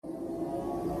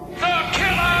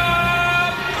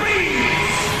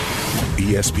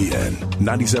ESPN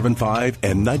 97.5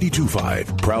 and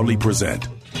 92.5 proudly present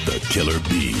the Killer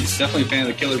Bees. Definitely a fan of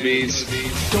the Killer Bees.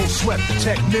 Don't sweat the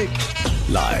technique.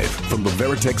 Live from the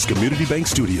Veritex Community Bank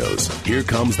Studios, here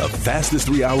comes the fastest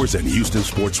 3 hours in Houston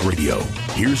sports radio.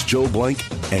 Here's Joe Blank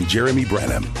and Jeremy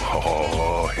Branham.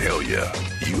 Oh, hell yeah.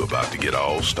 You about to get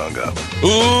all stung up.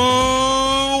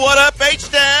 Ooh, what up,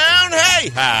 H-Town? Hey,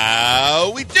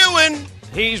 how we doing?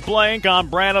 He's Blank, I'm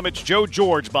Branham. It's Joe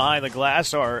George behind the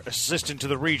glass, our assistant to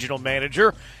the regional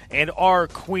manager, and our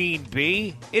queen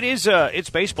bee. It's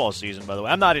baseball season, by the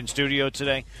way. I'm not in studio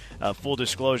today. Full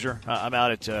disclosure, I'm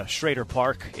out at Schrader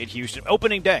Park in Houston.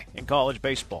 Opening day in college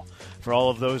baseball for all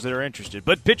of those that are interested.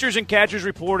 But pitchers and catchers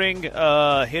reporting.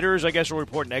 Hitters, I guess, will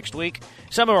report next week.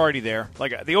 Some are already there.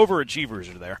 Like the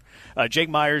overachievers are there. Jake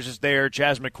Myers is there.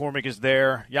 Chas McCormick is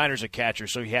there. Yiner's a catcher,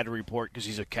 so he had to report because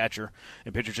he's a catcher.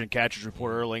 And pitchers and catchers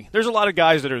report early. There's a lot of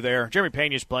guys that are there. Jeremy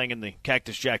Pena's playing in the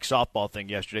Cactus Jack softball thing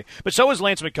yesterday. But so is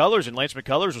Lance McCullers, and Lance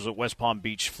McCullers was at West Palm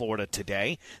Beach, Florida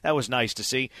today. That was nice to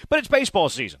see. But it's baseball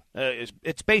season.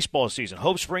 It's baseball season.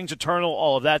 Hope springs eternal,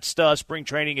 all of that stuff. Spring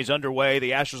training is underway.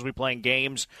 The Astros will be playing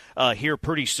games here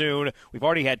pretty soon. We've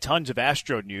already had tons of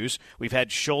Astro news. We've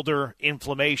had shoulder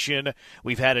inflammation.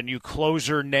 We've had a new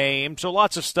closer name. So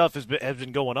lots of stuff has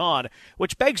been going on,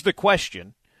 which begs the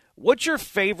question, what's your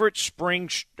favorite spring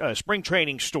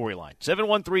training storyline?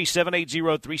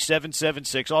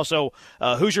 713-780-3776. Also,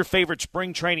 who's your favorite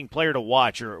spring training player to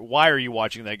watch, or why are you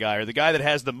watching that guy, or the guy that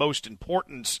has the most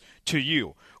importance to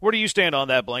you? Where do you stand on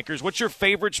that, Blankers? What's your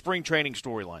favorite spring training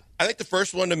storyline? I think the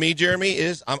first one to me, Jeremy,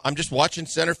 is I'm just watching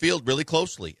center field really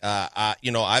closely.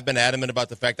 I've been adamant about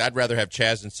the fact I'd rather have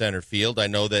Chas in center field. I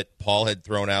know that Paul had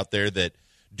thrown out there that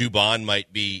Dubon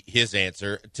might be his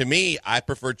answer. To me, I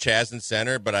prefer Chas in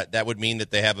center, but that would mean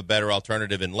that they have a better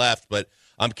alternative in left. But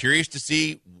I'm curious to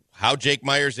see how Jake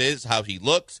Myers is, how he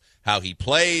looks, how he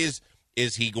plays.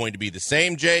 Is he going to be the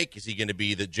same Jake? Is he going to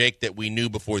be the Jake that we knew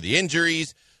before the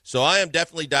injuries? So I am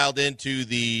definitely dialed into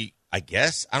I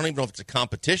don't even know if it's a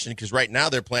competition, because right now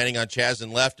they're planning on Chas in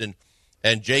left and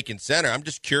Jake in center. I'm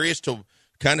just curious to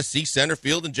kind of see center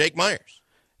field and Jake Myers.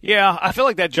 Yeah, I feel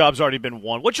like that job's already been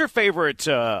won. What's your favorite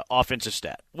offensive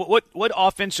stat? What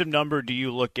offensive number do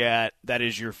you look at that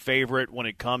is your favorite when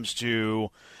it comes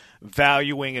to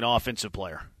valuing an offensive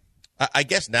player? I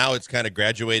guess now it's kind of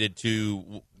graduated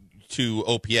to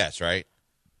OPS, right?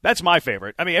 That's my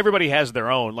favorite. I mean, everybody has their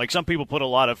own. Like, some people put a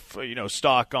lot of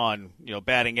stock on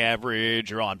batting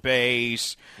average or on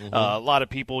base. Mm-hmm. A lot of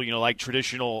people like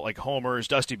traditional, like homers.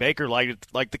 Dusty Baker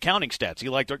liked the counting stats. He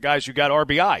liked guys who got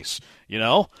RBIs.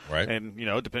 Right? And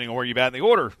depending on where you bat in the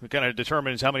order, it kind of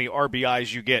determines how many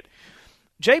RBIs you get.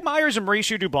 Jake Myers and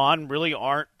Mauricio Dubon really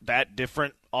aren't that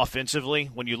different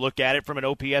offensively when you look at it from an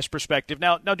OPS perspective.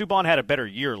 Now Dubon had a better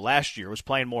year last year, was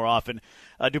playing more often.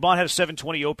 Dubon had a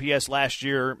 720 OPS last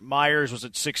year. Myers was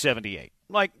at 678.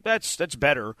 Like, that's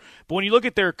better. But when you look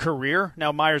at their career,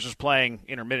 now Myers was playing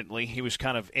intermittently. He was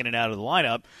kind of in and out of the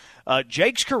lineup.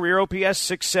 Jake's career OPS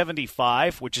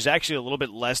 675, which is actually a little bit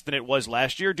less than it was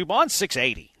last year. Dubon's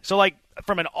 680. So, like,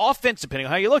 from an offense, depending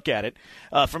on how you look at it,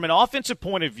 from an offensive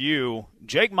point of view,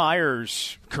 Jake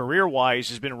Myers, career-wise,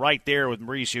 has been right there with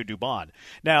Mauricio Dubon.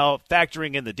 Now,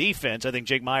 factoring in the defense, I think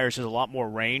Jake Myers has a lot more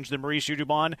range than Mauricio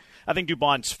Dubon. I think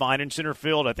Dubon's fine in center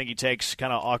field. I think he takes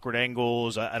kind of awkward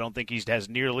angles. I don't think he has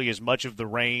nearly as much of the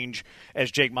range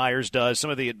as Jake Myers does. Some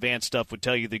of the advanced stuff would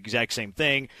tell you the exact same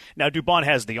thing. Now, Dubon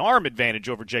has the arm advantage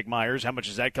over Jake Myers. How much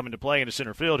does that come into play into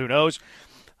center field? Who knows?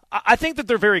 I think that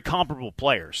they're very comparable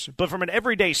players, but from an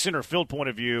everyday center field point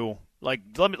of view, like,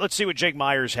 let's see what Jake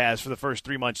Myers has for the first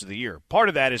 3 months of the year. Part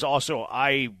of that is also,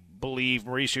 I believe,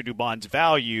 Mauricio Dubon's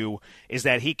value is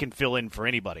that he can fill in for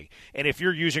anybody. And if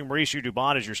you're using Mauricio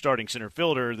Dubon as your starting center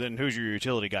fielder, then who's your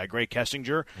utility guy? Greg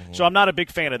Kessinger. Mm-hmm. So I'm not a big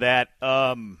fan of that.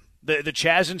 The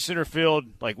Chas in center field,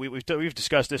 like we've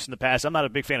discussed this in the past, I'm not a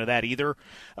big fan of that either,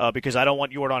 because I don't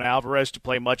want Yordan Alvarez to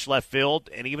play much left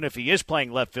field. And even if he is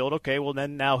playing left field, okay, well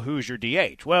then now who's your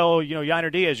DH? Well,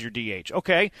 Yiner Diaz is your DH.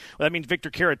 Okay, well that means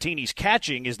Victor Caratini's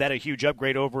catching. Is that a huge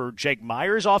upgrade over Jake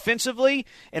Myers offensively?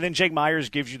 And then Jake Myers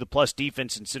gives you the plus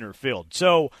defense in center field.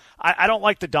 So I don't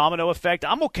like the domino effect.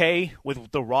 I'm okay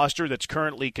with the roster that's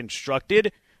currently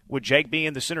constructed. With Jake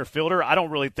being the center fielder, I don't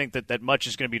really think that much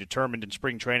is going to be determined in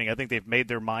spring training. I think they've made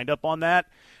their mind up on that.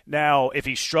 Now, if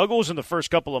he struggles in the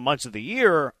first couple of months of the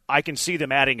year, I can see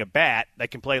them adding a bat that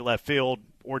can play left field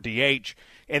or DH,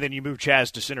 and then you move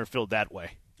Chas to center field that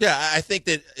way. Yeah, I think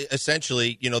that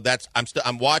essentially,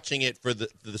 I'm watching it for the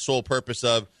sole purpose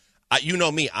of you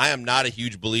know me, I am not a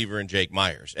huge believer in Jake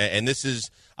Myers, and this is,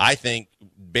 I think,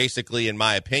 basically, in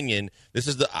my opinion, this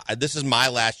is my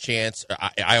last chance.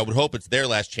 I would hope it's their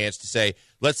last chance to say,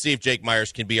 let's see if Jake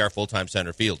Myers can be our full-time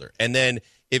center fielder. And then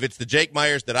if it's the Jake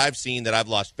Myers that I've seen that I've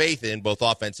lost faith in, both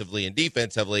offensively and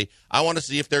defensively, I want to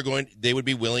see if they would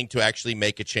be willing to actually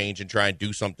make a change and try and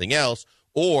do something else.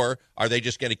 Or are they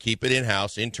just going to keep it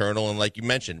in-house, internal, and like you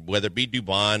mentioned, whether it be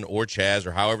Dubon or Chaz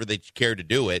or however they care to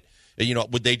do it,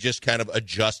 would they just kind of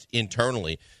adjust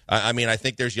internally? I mean, I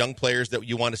think there's young players that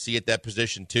you want to see at that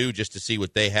position too, just to see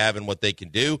what they have and what they can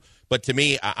do. But to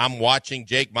me, I'm watching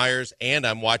Jake Myers and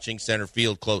I'm watching center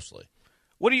field closely.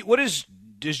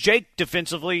 Is Jake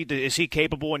defensively, is he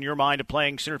capable in your mind of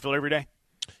playing center field every day?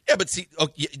 Yeah, but see,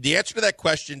 the answer to that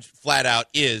question flat out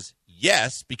is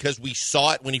yes, because we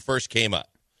saw it when he first came up.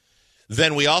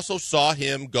 Then we also saw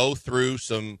him go through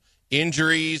some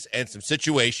injuries and some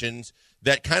situations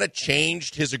that kind of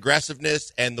changed his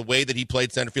aggressiveness and the way that he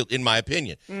played center field, in my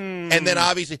opinion. And then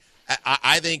obviously,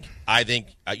 I think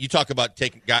you talk about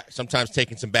sometimes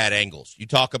taking some bad angles. You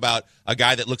talk about a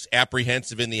guy that looks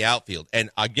apprehensive in the outfield.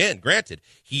 And again, granted,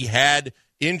 he had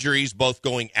injuries both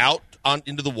going out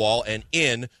into the wall and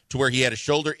in to where he had a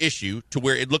shoulder issue to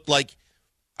where it looked like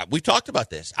we've talked about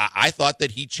this. I thought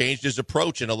that he changed his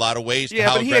approach in a lot of ways.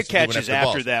 Yeah, but he had catches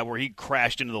after that where he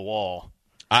crashed into the wall.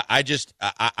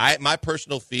 My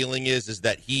personal feeling is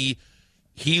that he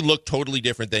looked totally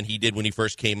different than he did when he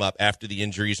first came up after the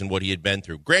injuries and what he had been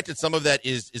through. Granted, some of that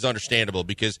is understandable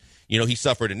because, he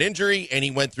suffered an injury and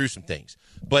he went through some things.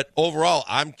 But overall,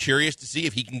 I'm curious to see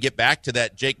if he can get back to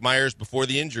that Jake Myers before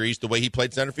the injuries, the way he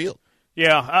played center field.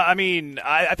 Yeah, I mean,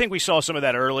 I think we saw some of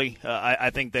that early. I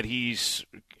think that he's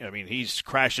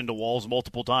crashed into walls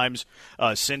multiple times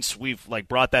since we've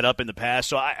brought that up in the past.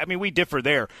 So I mean, we differ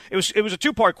there. It was a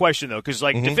two-part question though, because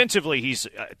defensively, he's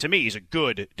to me he's a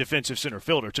good defensive center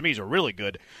fielder. To me, he's a really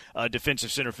good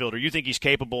defensive center fielder. You think he's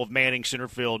capable of manning center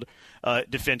field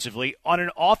defensively on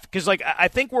and off? Because I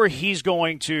think where he's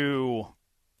going to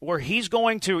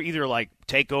either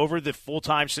take over the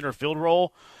full-time center field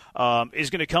role. Is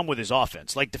going to come with his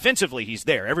offense. Defensively, he's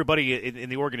there. Everybody in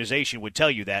the organization would tell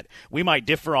you that. We might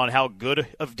differ on how good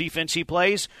of defense he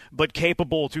plays, but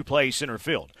capable to play center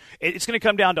field. It's going to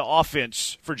come down to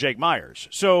offense for Jake Myers.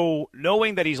 So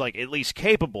knowing that he's at least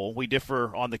capable, we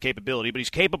differ on the capability, but he's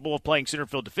capable of playing center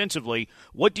field defensively.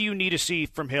 What do you need to see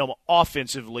from him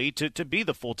offensively to be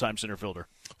the full-time center fielder?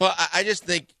 Well, I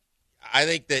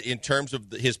think that in terms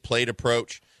of his plate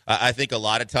approach, I think a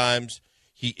lot of times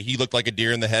He looked like a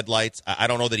deer in the headlights. I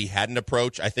don't know that he had an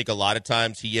approach. I think a lot of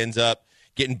times he ends up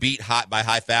getting beat hot by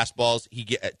high fastballs.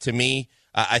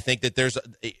 I think that there's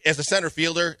as a center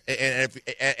fielder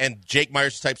and Jake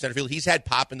Myers type center fielder, he's had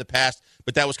pop in the past,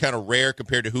 but that was kind of rare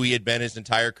compared to who he had been his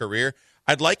entire career.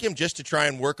 I'd like him just to try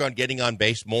and work on getting on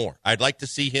base more. I'd like to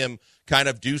see him kind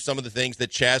of do some of the things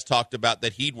that Chaz talked about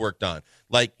that he'd worked on.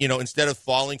 Instead of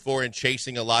falling for and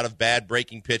chasing a lot of bad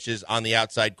breaking pitches on the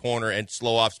outside corner and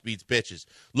slow off speeds pitches,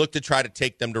 look to try to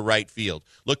take them to right field.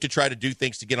 Look to try to do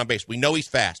things to get on base. We know he's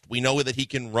fast. We know that he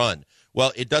can run.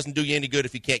 Well, it doesn't do you any good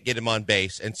if you can't get him on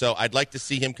base. And so I'd like to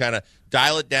see him kind of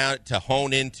dial it down to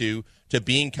hone into to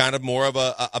being kind of more of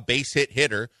a base hit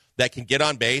hitter that can get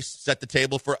on base, set the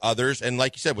table for others. And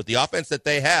like you said, with the offense that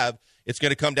they have, it's going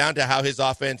to come down to how his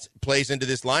offense plays into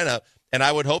this lineup. And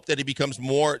I would hope that he becomes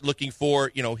more looking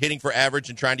for, hitting for average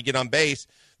and trying to get on base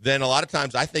than a lot of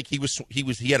times. I think he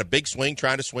had a big swing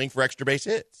trying to swing for extra base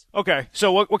hits. Okay.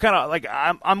 So what kind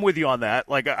of, I'm with you on that.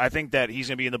 I think that he's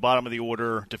going to be in the bottom of the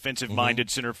order, defensive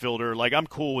minded center fielder. I'm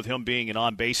cool with him being an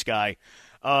on base guy.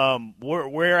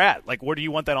 Where at? Where do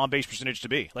you want that on base percentage to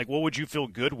be? What would you feel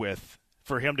good with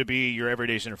for him to be your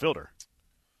everyday center fielder?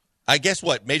 I guess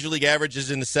what Major League average is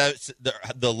in the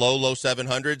low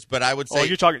 700s, but I would say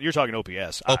you're talking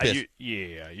OPS. OPS.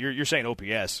 You're saying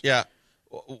OPS. Yeah.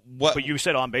 But you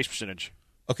said on base percentage.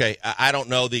 Okay, I don't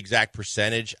know the exact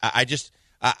percentage.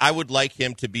 I would like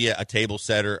him to be a table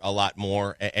setter a lot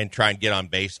more and try and get on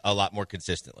base a lot more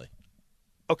consistently.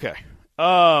 Okay.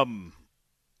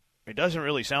 It doesn't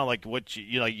really sound like what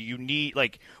you need.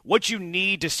 What you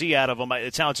need to see out of him,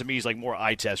 it sounds to me is more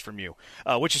eye test from you,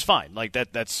 which is fine.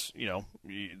 That's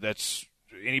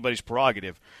anybody's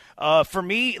prerogative. For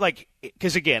me,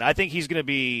 because again, I think he's going to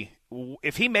be,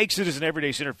 if he makes it as an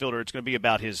everyday center fielder, it's going to be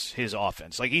about his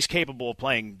offense. He's capable of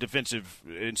playing defensive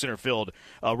in center field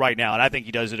right now, and I think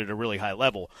he does it at a really high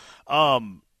level.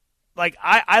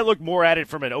 I look more at it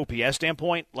from an OPS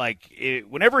standpoint.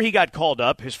 Whenever he got called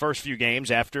up his first few games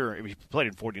after he played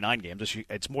in 49 games,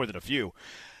 it's more than a few.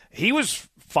 he was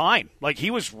fine. Like,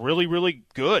 he was really, really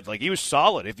good. Like, he was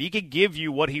solid. If he could give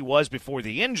you what he was before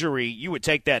the injury, you would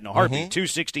take that in a heartbeat.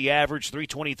 260 average,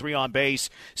 323 on base,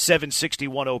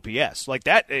 761 OPS. Like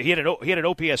that, he had an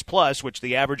OPS plus, which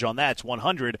the average on that's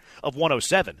 100 of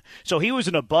 107. So he was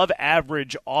an above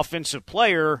average offensive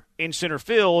player in center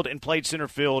field and played center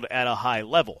field at a high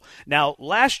level. Now,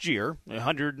 last year,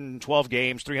 112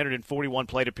 games, 341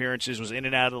 plate appearances, was in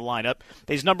and out of the lineup.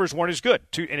 His numbers weren't as good.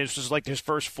 And this was like his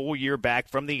first full year back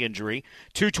from the injury.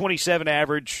 227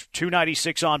 average,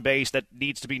 296 on base. That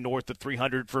needs to be north of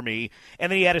 300 for me.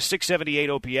 And then he had a 678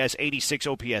 OPS, 86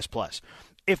 OPS plus.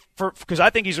 Because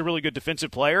I think he's a really good defensive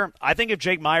player. I think if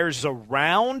Jake Meyers is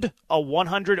around a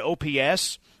 100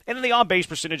 OPS, and in the on-base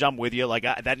percentage, I'm with you. Like,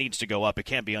 that needs to go up. It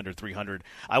can't be under 300.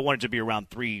 I want it to be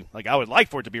around 3. Like, I would like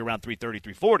for it to be around 330,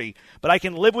 340. But I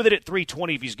can live with it at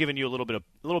 320 if he's giving you a little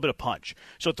bit of punch.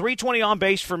 So 320 on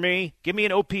base for me. Give me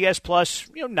an OPS plus,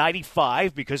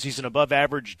 95 because he's an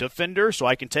above-average defender. So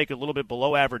I can take a little bit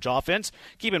below-average offense.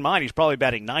 Keep in mind he's probably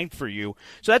batting ninth for you.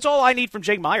 So that's all I need from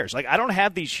Jake Meyers. Like, I don't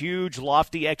have these huge,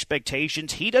 lofty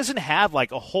expectations. He doesn't have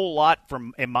like a whole lot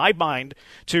in my mind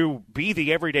to be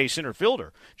the everyday center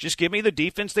fielder. Just give me the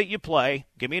defense that you play.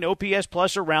 Give me an OPS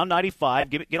plus around 95.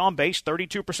 Get on base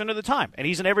 32% of the time. And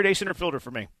he's an everyday center fielder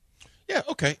for me. Yeah,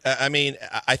 okay. I mean,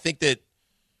 I think that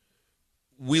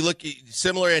we look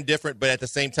similar and different, but at the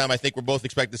same time, I think we're both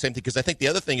expecting the same thing. Because I think the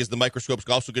other thing is the microscope's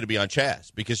also going to be on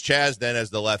Chaz. Because Chaz then as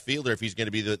the left fielder, if he's going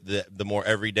to be the more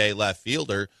everyday left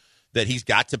fielder, that he's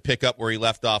got to pick up where he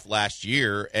left off last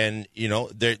year. And,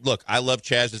 look, I love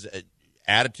Chaz's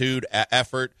attitude,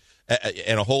 effort,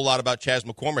 and a whole lot about Chas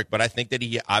McCormick, but I think that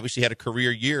he obviously had a career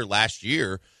year last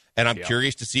year, and I'm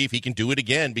curious to see if he can do it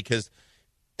again because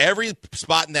every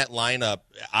spot in that lineup,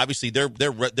 obviously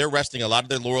they're resting a lot of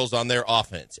their laurels on their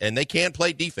offense, and they can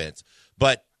play defense,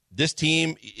 but this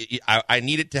team, I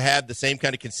need it to have the same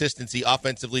kind of consistency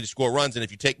offensively to score runs, and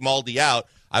if you take Maldi out,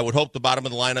 I would hope the bottom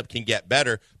of the lineup can get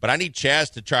better, but I need Chaz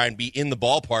to try and be in the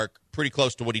ballpark pretty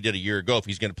close to what he did a year ago if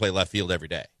he's going to play left field every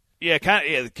day. Yeah,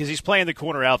 because he's playing the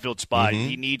corner outfield spot.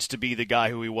 He needs to be the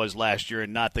guy who he was last year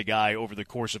and not the guy over the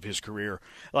course of his career.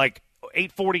 Like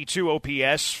 842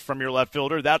 OPS from your left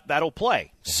fielder, that'll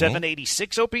play.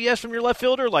 786 OPS from your left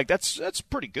fielder, like that's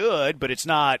pretty good, but it's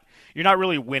not. You're not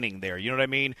really winning there. You know what I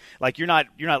mean? Like you're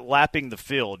not lapping the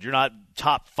field. You're not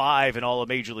top 5 in all of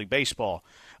Major League Baseball.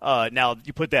 Now,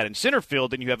 you put that in center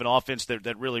field, and you have an offense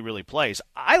that really, really plays.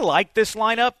 I like this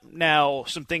lineup. Now,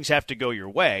 some things have to go your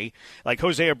way. Like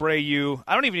Jose Abreu,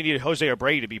 I don't even need Jose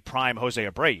Abreu to be prime Jose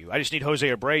Abreu. I just need Jose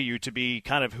Abreu to be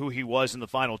kind of who he was in the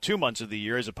final 2 months of the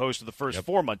year as opposed to the first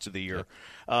 4 months of the year.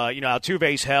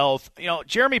 Altuve's health.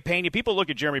 Jeremy Pena, people look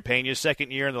at Jeremy Pena's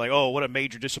second year, and they're like, oh, what a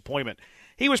major disappointment.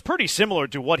 He was pretty similar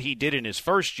to what he did in his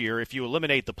first year if you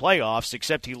eliminate the playoffs,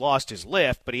 except he lost his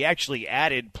lift, but he actually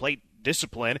added plate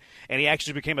discipline, and he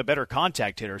actually became a better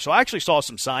contact hitter. So I actually saw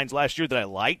some signs last year that I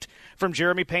liked from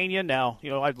Jeremy Pena. Now,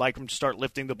 I'd like him to start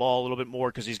lifting the ball a little bit more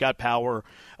because he's got power.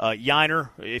 Yainer,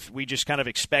 if we just kind of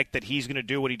expect that he's going to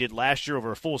do what he did last year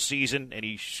over a full season, and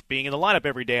he's being in the lineup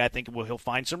every day, I think he'll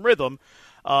find some rhythm.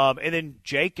 And then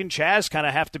Jake and Chaz kind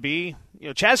of have to be,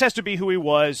 Chaz has to be who he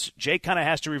was. Jake kind of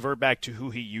has to revert back to who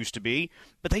he used to be.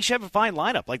 But they should have a fine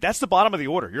lineup. Like, that's the bottom of the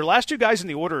order. Your last two guys in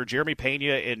the order are Jeremy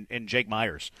Pena and Jake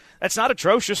Meyers. That's not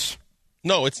atrocious.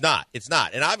 No, it's not. It's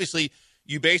not. And obviously,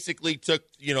 you basically took,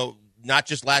 not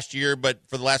just last year, but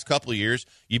for the last couple of years,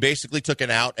 you basically took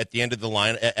an out at the end of the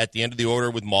line, at the end of the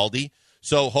order with Maldi.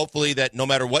 So hopefully that no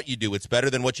matter what you do, it's better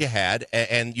than what you had,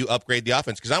 and you upgrade the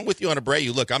offense. Because I'm with you on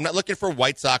Abreu. Look, I'm not looking for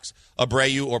White Sox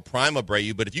Abreu or prime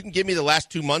Abreu, but if you can give me the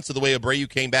last 2 months of the way Abreu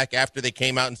came back after they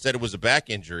came out and said it was a back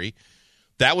injury,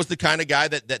 that was the kind of guy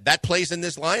that plays in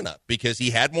this lineup because he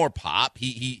had more pop.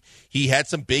 He had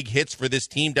some big hits for this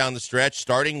team down the stretch,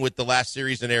 starting with the last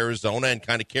series in Arizona and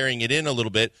kind of carrying it in a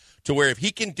little bit to where if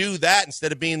he can do that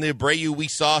instead of being the Abreu we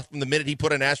saw from the minute he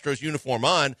put an Astros uniform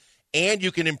on, and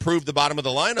you can improve the bottom of the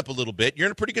lineup a little bit, you're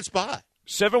in a pretty good spot.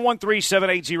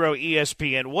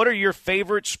 713-780-ESPN. What are your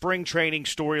favorite spring training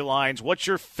storylines? What's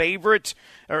your favorite,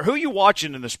 or who are you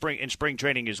watching in spring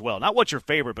training as well? Not what's your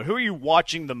favorite, but who are you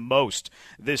watching the most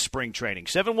this spring training?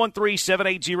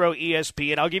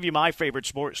 713-780-ESPN. I'll give you my favorite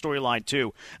storyline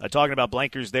too. Talking about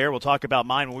blankers there. We'll talk about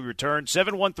mine when we return.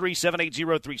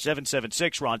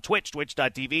 713-780-3776. We're on Twitch,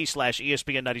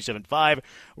 twitch.tv/ESPN975.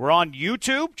 We're on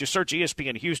YouTube. Just search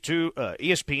ESPN Houston.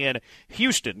 ESPN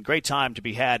Houston. Great time to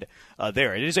be had there.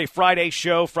 there. It is a Friday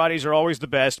show. Fridays are always the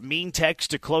best. Mean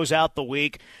text to close out the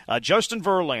week. Justin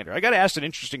Verlander. I got to ask an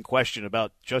interesting question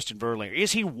about Justin Verlander.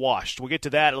 Is he washed? We'll get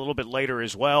to that a little bit later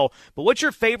as well. But what's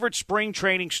your favorite spring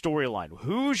training storyline?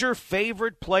 Who's your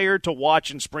favorite player to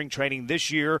watch in spring training this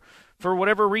year for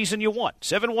whatever reason you want?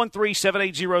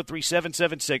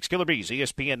 713-780-3776. Killer Bees,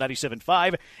 ESPN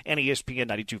 97.5 and ESPN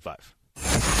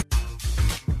 92.5.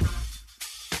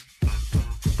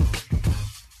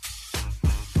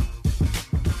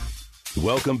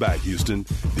 Welcome back, Houston.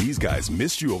 These guys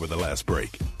missed you over the last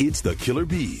break. It's the Killer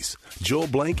Bees, Joel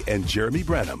Blank and Jeremy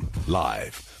Branham,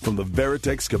 live from the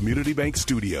Veritex Community Bank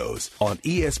Studios on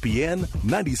ESPN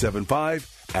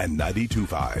 97.5 and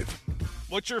 92.5.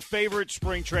 What's your favorite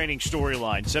spring training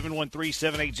storyline?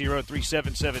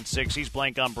 713-780-3776. He's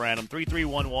Blank on Branham.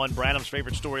 3311. Branham's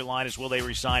favorite storyline is, will they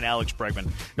re-sign Alex Bregman?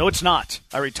 No, it's not.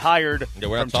 I retired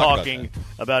from talking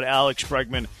about Alex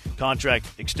Bregman contract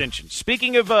extension.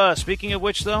 Speaking of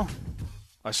which, though,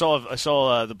 I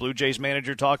saw the Blue Jays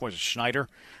manager talking. Was it Schneider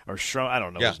or I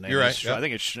don't know his name. You're right. I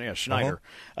think it's Schneider.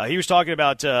 He was talking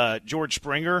about George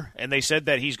Springer, and they said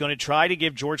that he's going to try to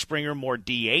give George Springer more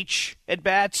DH at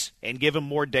bats and give him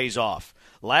more days off.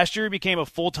 Last year he became a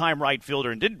full-time right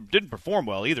fielder and didn't perform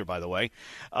well either, by the way.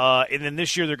 And then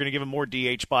this year they're going to give him more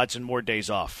DH spots and more days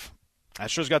off.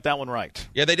 Astros got that one right.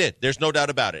 Yeah, they did. There's no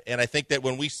doubt about it. And I think that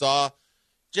when we saw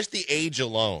just the age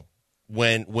alone,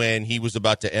 when he was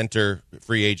about to enter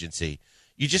free agency,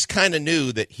 you just kind of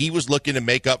knew that he was looking to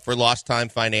make up for lost time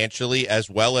financially, as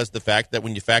well as the fact that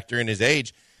when you factor in his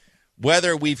age,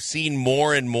 whether we've seen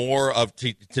more and more of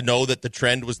to know that the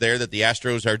trend was there, that the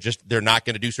Astros are they're not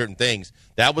going to do certain things.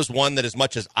 That was one that, as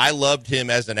much as I loved him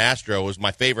as an Astro, was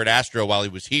my favorite Astro while he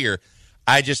was here.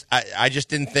 I just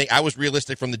didn't think, I was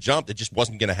realistic from the jump. It just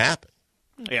wasn't going to happen.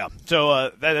 Yeah, so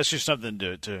that's just something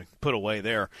to put away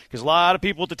there, because a lot of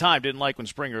people at the time didn't like when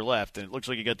Springer left, and it looks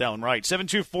like you got that one right.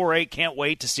 7248, can't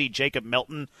wait to see Jacob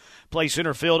Melton play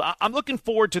center field. I'm looking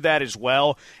forward to that as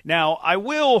well. Now, I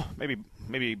will maybe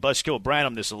buzzkill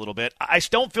Branham this a little bit. I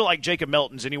don't feel like Jacob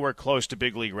Melton's anywhere close to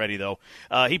big league ready, though.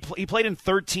 He played in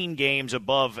 13 games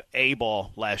above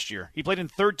A-ball last year. He played in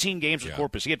 13 games with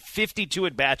Corpus. He had 52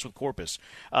 at-bats with Corpus.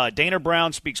 Dana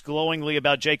Brown speaks glowingly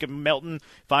about Jacob Melton.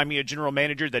 Find me a general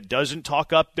manager that doesn't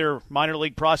talk up their minor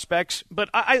league prospects. But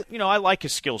I like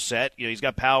his skill set. He's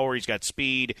got power. He's got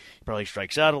speed. He probably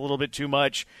strikes out a little bit too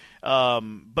much.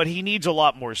 But he needs a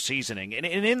lot more seasoning. And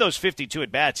in those 52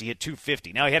 at-bats, he hit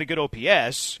 250. Now, he had a good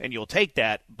OPS, and you'll take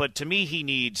that. But to me, he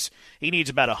needs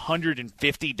about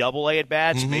 150 double-A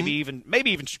at-bats, maybe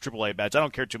even triple-A at-bats. I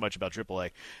don't care too much about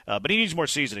triple-A. But he needs more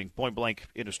seasoning, point blank,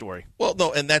 in a story. Well,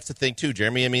 no, and that's the thing, too,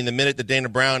 Jeremy. I mean, the minute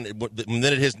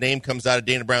his name comes out of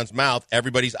Dana Brown's mouth,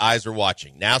 everybody's eyes are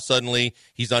watching. Now, suddenly,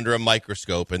 he's under a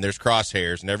microscope, and there's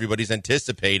crosshairs, and everybody's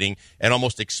anticipating and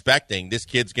almost expecting this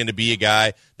kid's going to be a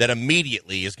guy that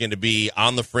immediately is going to be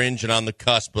on the fringe and on the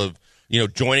cusp of,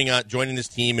 joining this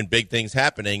team and big things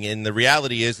happening. And the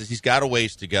reality is he's got a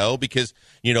ways to go, because,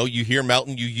 you hear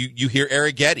Melton, you hear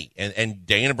Arrighetti, and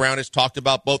Dana Brown has talked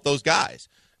about both those guys.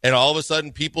 And all of a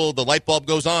sudden, the light bulb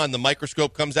goes on, the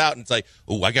microscope comes out, and it's like,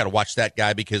 oh, I got to watch that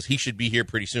guy because he should be here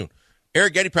pretty soon.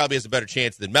 Arrighetti probably has a better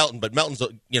chance than Melton, but Melton's,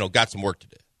 got some work to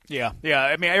do. Yeah.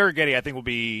 I mean, Arrighetti, I think, will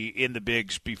be in the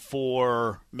bigs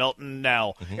before Melton.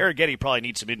 Now, Arrighetti probably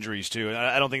needs some injuries, too. And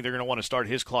I don't think they're going to want to start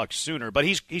his clock sooner, but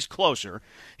he's closer.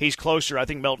 He's closer. I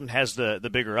think Melton has the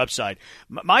bigger upside.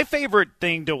 My favorite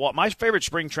thing my favorite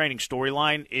spring training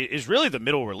storyline is really the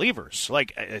middle relievers.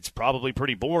 Like, it's probably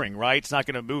pretty boring, right? It's not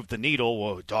going to move the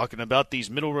needle. We're talking about these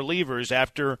middle relievers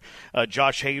after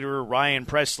Josh Hader, Ryan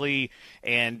Presley,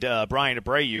 and Brian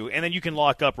Abreu. And then you can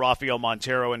lock up Rafael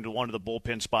Montero into one of the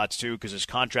bullpen spots, too, because his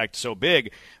contract is so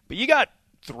big. But you got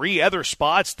 3 other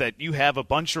spots that you have a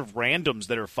bunch of randoms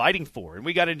that are fighting for. And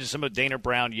we got into some of Dana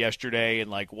Brown yesterday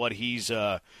and what he's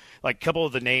a couple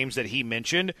of the names that he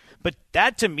mentioned. But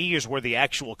that, to me, is where the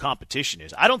actual competition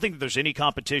is. I don't think that there's any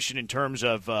competition in terms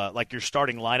of your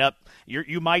starting lineup.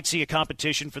 You might see a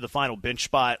competition for the final bench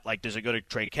spot. Like, does it go to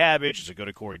Trey Cabbage? Does it go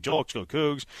to Corey Julks? Go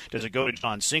Cougs? Does it go to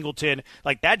John Singleton?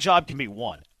 That job can be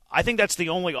won. I think that's the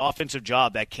only offensive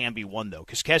job that can be won, though,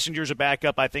 because Kessinger's a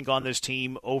backup, I think, on this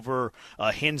team over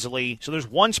Hensley. So there's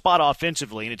one spot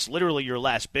offensively, and it's literally your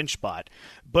last bench spot.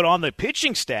 But on the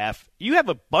pitching staff, you have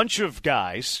a bunch of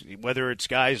guys, whether it's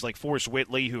guys like Forrest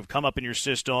Whitley who have come up in your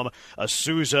system, a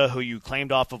Souza who you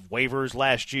claimed off of waivers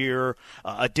last year,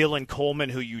 a Dylan Coleman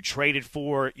who you traded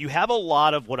for. You have a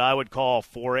lot of what I would call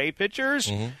 4A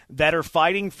pitchers that are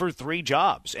fighting for 3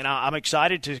 jobs. And I'm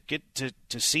excited to get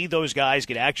to see those guys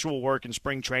get actual work in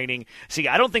spring training. See,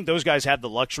 I don't think those guys have the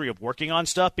luxury of working on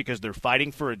stuff because they're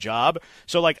fighting for a job.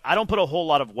 So, I don't put a whole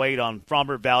lot of weight on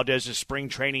Framber Valdez's spring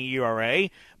training ERA,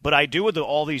 but I do with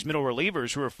all these middle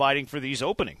relievers who are fighting for these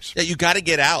openings. Yeah, you got to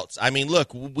get outs. I mean,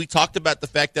 look, we talked about the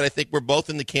fact that I think we're both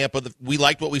in the camp of we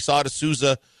liked what we saw to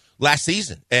Souza last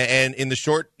season. And in the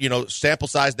short, sample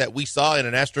size that we saw in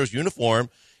an Astros uniform,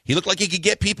 he looked like he could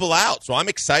get people out. So I'm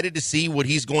excited to see what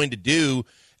he's going to do,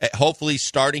 hopefully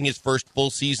starting his first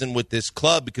full season with this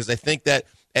club, because I think that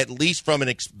at least from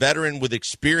an veteran with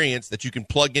experience that you can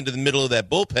plug into the middle of that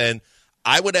bullpen,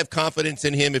 I would have confidence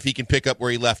in him if he can pick up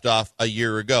where he left off a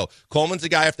year ago. Coleman's a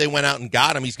guy, if they went out and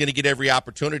got him, he's going to get every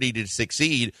opportunity to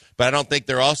succeed, but I don't think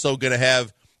they're also going to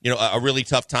have a really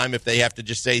tough time if they have to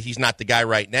just say he's not the guy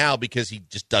right now because he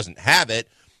just doesn't have it.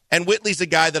 And Whitley's a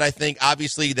guy that I think,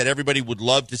 obviously, that everybody would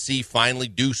love to see finally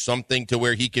do something to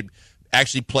where he could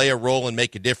actually play a role and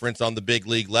make a difference on the big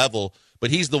league level.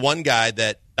 But he's the one guy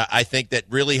that I think that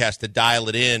really has to dial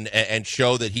it in and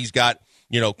show that he's got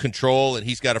control and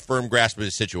he's got a firm grasp of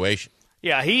his situation.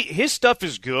 Yeah, his stuff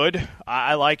is good.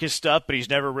 I like his stuff, but he's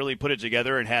never really put it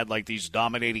together and had these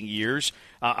dominating years.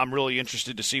 I'm really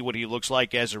interested to see what he looks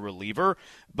like as a reliever.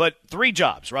 But 3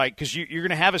 jobs, right? Because you're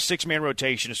going to have a 6-man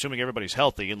rotation, assuming everybody's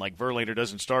healthy, and Verlander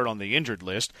doesn't start on the injured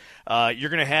list. You're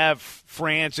going to have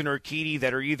France and Urquidy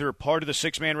that are either part of the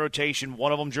 6-man rotation.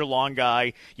 One of them's your long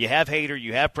guy. You have Hader,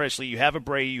 you have Presley, you have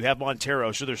Abreu, you have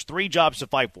Montero. So there's 3 jobs to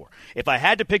fight for. If I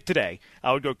had to pick today,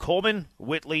 I would go Coleman,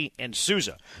 Whitley, and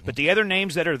Souza. But the other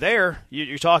names that are there,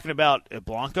 you're talking about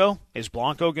Blanco. Is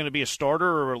Blanco going to be a starter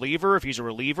or a reliever? If he's a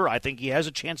reliever, I think he has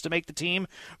a chance to make the team.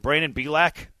 Brandon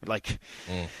Bielak,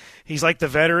 he's like the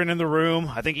veteran in the room.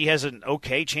 I think he has an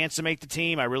okay chance to make the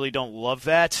team. I really don't love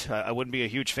that. I wouldn't be a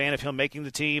huge fan of him making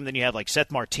the team. Then you have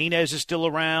Seth Martinez is still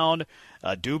around.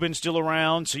 Dubin's still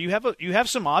around. So you have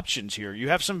some options here. You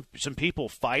have some people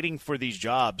fighting for these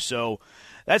jobs. So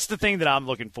that's the thing that I'm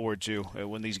looking forward to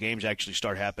when these games actually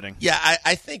start happening. Yeah,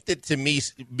 I think that to me,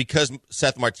 because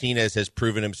Seth Martinez has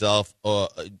proven himself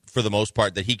for the most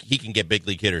part that he can get big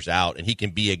league hitters out and he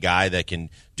can be a guy that can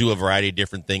do a variety of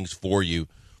different things for you,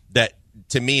 that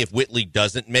to me, if Whitley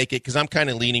doesn't make it, because I'm kind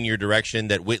of leaning your direction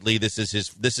that Whitley, this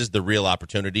is the real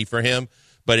opportunity for him.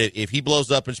 But if he blows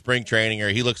up in spring training or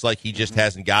he looks like he just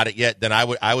hasn't got it yet, then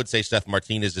I would say Seth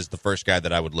Martinez is the first guy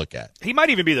that I would look at. He might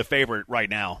even be the favorite right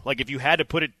now. If you had to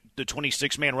put the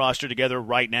 26-man roster together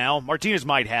right now, Martinez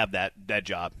might have that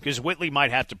job because Whitley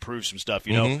might have to prove some stuff,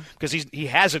 because he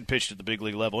hasn't pitched at the big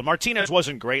league level. And Martinez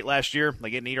wasn't great last year,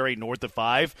 getting ERA north of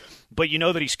 5, but you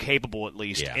know that he's capable at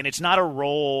least. Yeah. And it's not a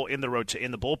role in the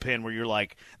bullpen where you're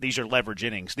these are leverage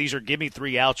innings. These are give me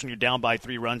 3 outs when you're down by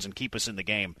 3 runs and keep us in the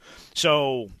game.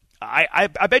 So I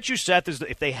bet you Seth is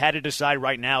if they had to decide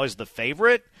right now is the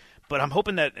favorite. But I'm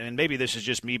hoping that, and maybe this is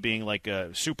just me being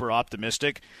super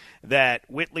optimistic, that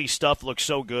Whitley's stuff looks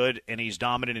so good and he's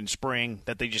dominant in spring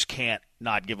that they just can't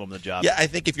not give him the job. Yeah, I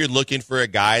think if you're looking for a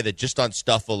guy that just on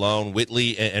stuff alone,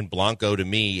 Whitley and Blanco to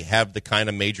me have the kind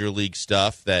of major league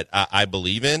stuff that I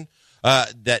believe in.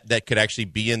 That could actually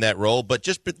be in that role. But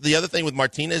just the other thing with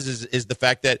Martinez is the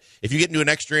fact that if you get into an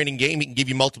extra inning game, he can give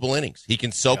you multiple innings. He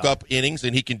can soak up innings,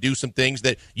 and he can do some things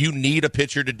that you need a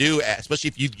pitcher to do, especially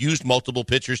if you've used multiple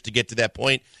pitchers to get to that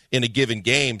point in a given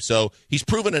game. So he's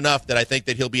proven enough that I think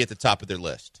that he'll be at the top of their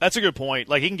list. That's a good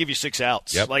point. He can give you 6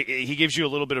 outs. Yep. He gives you a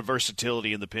little bit of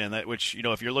versatility in the pen, which,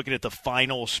 if you're looking at the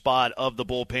final spot of the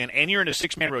bullpen, and you're in a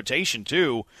 6-man rotation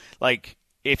too,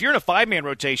 if you're in a 5-man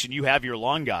rotation, you have your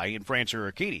long guy in France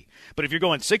or Urquidy. But if you're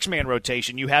going 6-man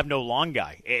rotation, you have no long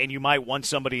guy, and you might want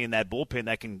somebody in that bullpen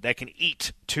that can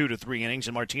eat 2 to 3 innings,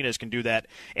 and Martinez can do that.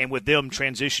 And with them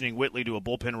transitioning Whitley to a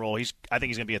bullpen role, I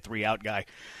think he's going to be a 3-out guy.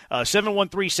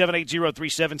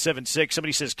 713-780-3776.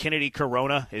 Somebody says Kennedy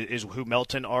Corona is who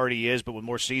Melton already is, but with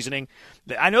more seasoning.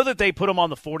 I know that they put him on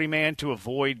the 40-man to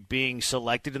avoid being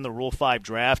selected in the Rule 5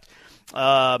 draft.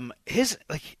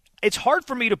 It's hard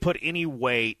for me to put any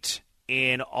weight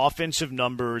in offensive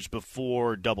numbers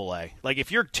before Double-A.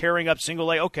 If you're tearing up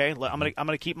Single-A, okay, I'm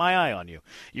gonna keep my eye on you.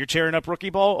 You're tearing up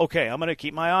rookie ball, okay, I'm gonna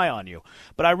keep my eye on you.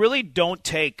 But I really don't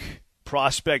take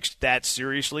prospects that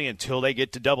seriously until they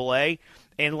get to Double-A.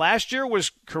 And last year was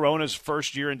Corona's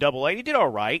first year in Double-A. And he did all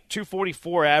right.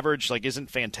 244 average, isn't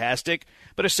fantastic,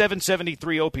 but a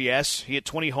 773 OPS. He hit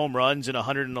 20 home runs in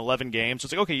 111 games. So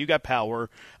it's okay, you got power.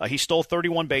 He stole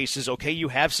 31 bases. Okay, you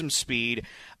have some speed.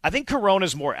 I think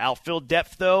Corona's more outfield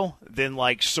depth, though, than,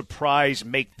 surprise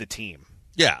make the team.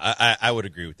 Yeah, I would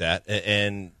agree with that.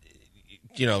 And,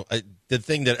 the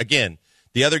thing that, again,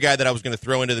 the other guy that I was going to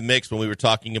throw into the mix when we were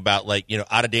talking about,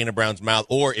 out of Dana Brown's mouth,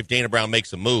 or if Dana Brown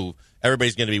makes a move,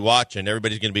 everybody's going to be watching.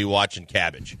 Everybody's going to be watching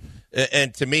Cabbage.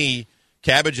 And to me,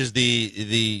 Cabbage is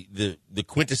the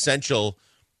quintessential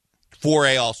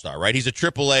 4A All-Star, right? He's a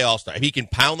AAA All-Star. He can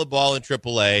pound the ball in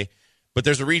AAA, but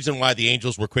there's a reason why the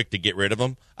Angels were quick to get rid of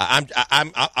him. I'm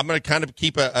going to kind of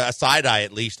keep a side eye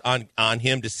at least on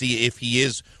him to see if he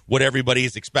is what everybody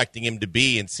is expecting him to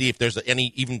be, and see if there's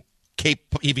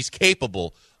if he's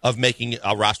capable of making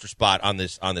a roster spot on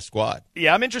this squad.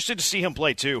 Yeah, I'm interested to see him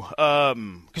play too,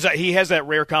 because he has that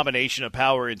rare combination of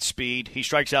power and speed. He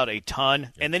strikes out a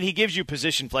ton, and then he gives you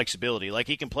position flexibility.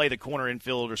 He can play the corner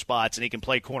infielder spots, and he can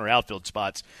play corner outfield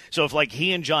spots. So if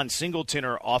he and John Singleton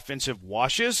are offensive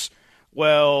washes,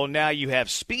 well, now you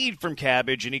have speed from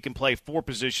Cabbage, and he can play 4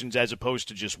 positions as opposed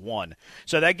to just 1.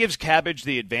 So that gives Cabbage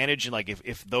the advantage, and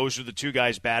if those are the 2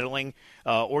 guys battling,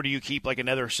 or do you keep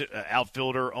another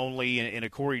outfielder only in a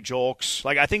Corey Julks?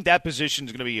 I think that position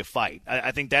is going to be a fight.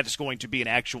 I think that is going to be an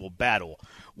actual battle.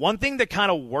 One thing that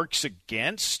kind of works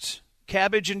against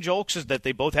Cabbage and Julks is that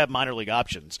they both have minor league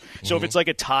options. So if it's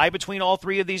a tie between all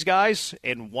 3 of these guys,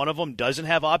 and one of them doesn't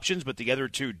have options but the other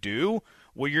 2 do,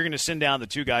 well, you're going to send down the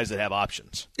 2 guys that have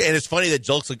options. Yeah, and it's funny that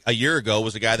Julks a year ago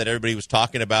was a guy that everybody was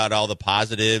talking about, all the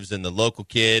positives and the local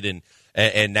kid,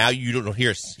 and now you don't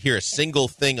hear a single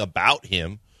thing about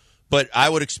him. But I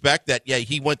would expect that,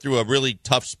 he went through a really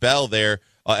tough spell there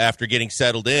after getting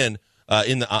settled on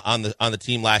the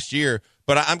team last year.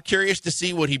 But I'm curious to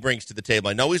see what he brings to the table.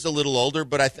 I know he's a little older,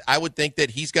 but I would think that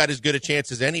he's got as good a chance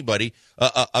as anybody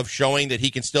of showing that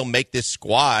he can still make this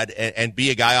squad and be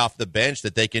a guy off the bench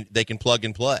that they can plug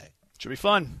and play. Should be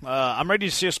fun. I'm ready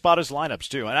to see a spot his lineups,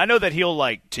 too. And I know that he'll,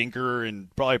 tinker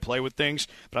and probably play with things,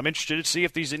 but I'm interested to see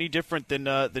if he's any different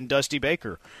than Dusty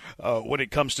Baker when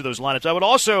it comes to those lineups. I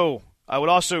would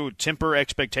also temper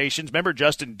expectations. Remember,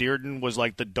 Justin Dearden was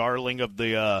the darling of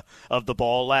the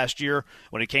ball last year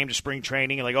when it came to spring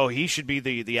training, and he should be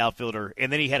the outfielder.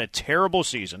 And then he had a terrible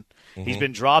season. Mm-hmm. He's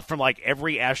been dropped from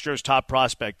every Astros top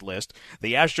prospect list.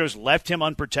 The Astros left him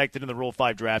unprotected in the Rule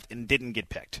 5 draft and didn't get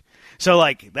picked. So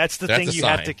that's the thing you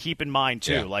have to keep in mind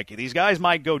too. Yeah. These guys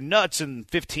might go nuts in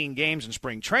 15 games in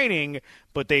spring training,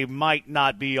 but they might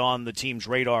not be on the team's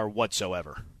radar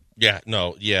whatsoever. Yeah.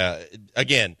 No. Yeah.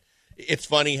 Again. It's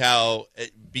funny how,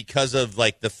 because of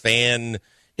the fan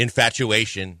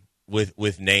infatuation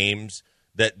with names,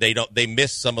 that they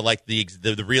miss some of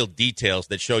the real details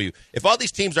that show you. If all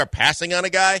these teams are passing on a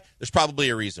guy, there's probably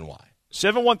a reason why.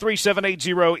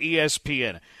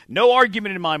 713-780-ESPN. No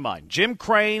argument in my mind. Jim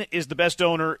Crane is the best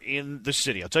owner in the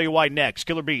city. I'll tell you why next.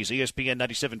 Killer Bees, ESPN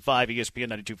 97.5,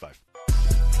 ESPN 92.5.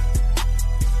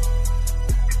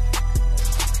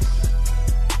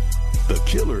 The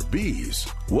Killer Bees.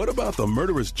 What about the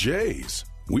murderous Jays?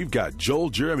 We've got Joel,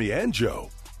 Jeremy, and Joe.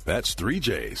 That's 3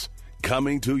 J's.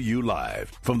 Coming to you live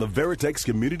from the Veritex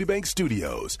Community Bank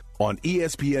Studios on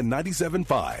ESPN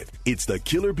 97.5. It's the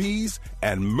Killer Bees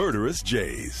and Murderous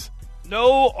Jays.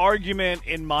 No argument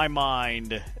in my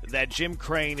mind that Jim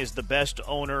Crane is the best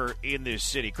owner in this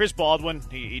city. Chris Baldwin,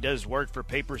 he does work for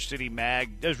Paper City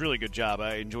Mag, does a really good job.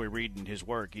 I enjoy reading his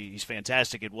work. He's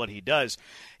fantastic at what he does.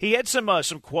 He had some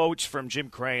quotes from Jim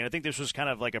Crane. I think this was kind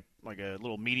of like a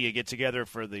little media get together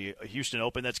for the Houston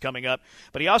Open that's coming up.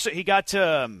 But he got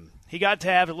to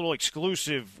have a little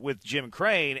exclusive with Jim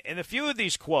Crane, and a few of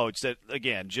these quotes that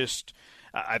again just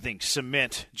I think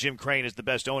cement Jim Crane as the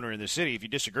best owner in the city. If you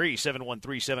disagree,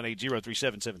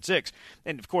 713-780-3776.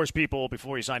 And, of course, people,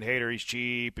 before he signed Hader, he's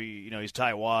cheap, he's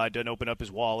tightwad, doesn't open up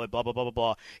his wallet, blah, blah, blah, blah,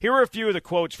 blah. Here are a few of the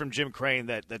quotes from Jim Crane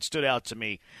that stood out to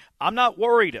me. I'm not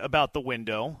worried about the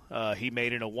window. He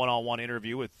made in a one-on-one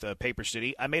interview with Paper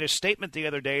City. I made a statement the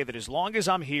other day that as long as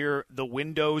I'm here, the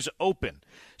window's open.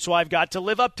 So I've got to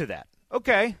live up to that.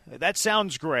 Okay, that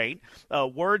sounds great.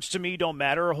 Words to me don't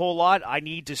matter a whole lot. I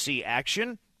need to see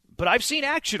action. But I've seen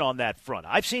action on that front.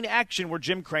 I've seen action where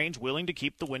Jim Crane's willing to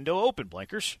keep the window open,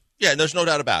 Blankers. Yeah, there's no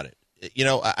doubt about it.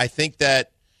 I think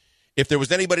that if there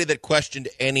was anybody that questioned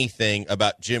anything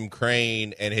about Jim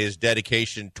Crane and his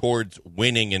dedication towards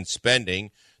winning and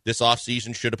spending, this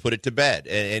offseason should have put it to bed.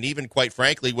 And even, quite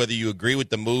frankly, whether you agree with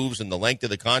the moves and the length of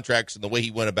the contracts and the way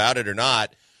he went about it or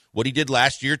not, what he did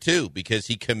last year, too, because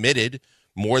he committed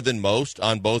more than most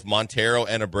on both Montero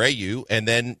and Abreu, and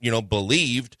then,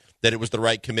 believed that it was the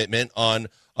right commitment on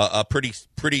a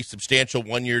pretty substantial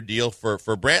one-year deal for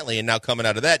Brantley. And now coming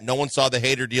out of that, no one saw the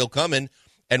Hader deal coming.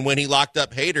 And when he locked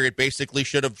up Hader, it basically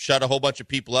should have shut a whole bunch of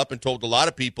people up and told a lot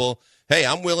of people, hey,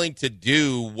 I'm willing to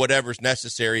do whatever's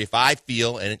necessary if I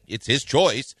feel, and it's his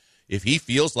choice, if he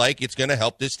feels like it's going to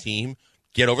help this team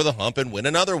get over the hump and win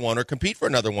another one or compete for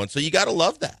another one. So you got to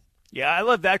love that. Yeah, I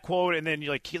love that quote, and then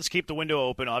let's keep the window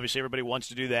open. Obviously, everybody wants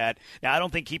to do that. Now, I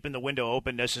don't think keeping the window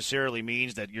open necessarily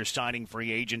means that you're signing free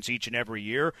agents each and every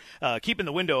year. Keeping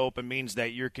the window open means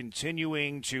that you're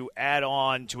continuing to add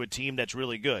on to a team that's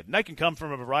really good. And that can come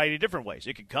from a variety of different ways.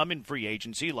 It could come in free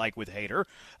agency, like with Hader.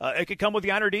 It could come with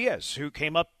Yainer Diaz, who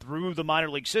came up through the minor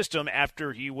league system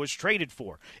after he was traded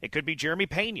for. It could be Jeremy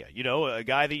Pena, a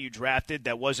guy that you drafted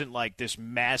that wasn't like this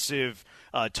massive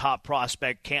top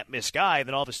prospect, can't-miss guy, and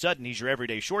then all of a sudden he's your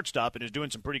everyday shortstop and is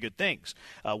doing some pretty good things,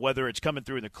 whether it's coming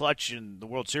through in the clutch in the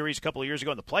World Series a couple of years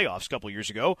ago, in the playoffs a couple of years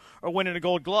ago, or winning a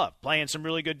Gold Glove, playing some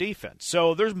really good defense.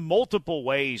 So there's multiple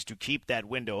ways to keep that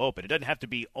window open. It doesn't have to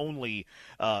be only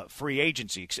free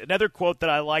agency. Another quote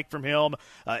that I like from him,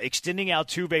 extending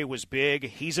Altuve was big.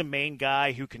 He's a main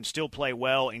guy who can still play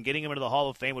well, and getting him into the Hall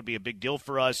of Fame would be a big deal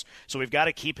for us, so we've got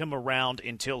to keep him around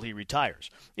until he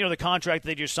retires. The contract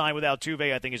they just signed with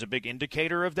Altuve, I think, is a big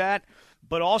indicator of that.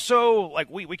 But also,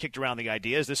 we kicked around the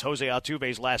idea, is this Jose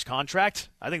Altuve's last contract?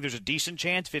 I think there's a decent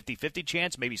chance, 50-50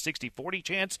 chance, maybe 60-40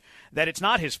 chance, that it's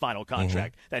not his final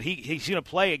contract, that he's going to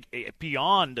play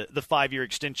beyond the 5-year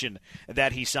extension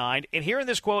that he signed. And here in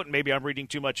this quote, and maybe I'm reading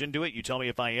too much into it, you tell me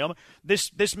if I am,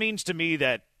 this means to me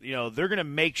that they're going to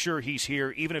make sure he's here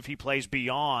even if he plays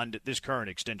beyond this current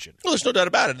extension. Well, there's no doubt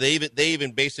about it. They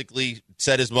even basically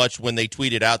said as much when they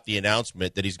tweeted out the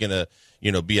announcement that he's going to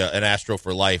be an Astro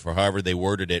for life, or however they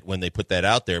worded it when they put that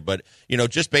out there. But,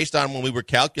 just based on when we were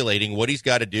calculating what he's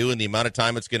got to do and the amount of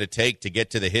time it's going to take to get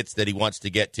to the hits that he wants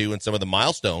to get to and some of the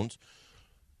milestones,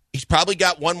 he's probably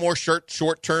got one more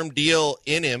short-term deal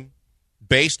in him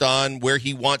based on where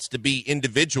he wants to be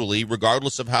individually,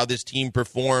 regardless of how this team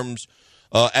performs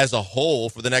as a whole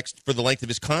for the length of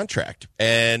his contract.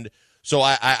 And so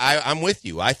I'm with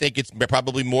you. I think it's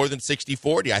probably more than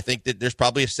 60-40. I think that there's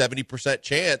probably a 70%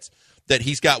 chance that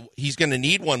he's going to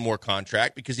need one more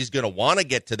contract because he's going to want to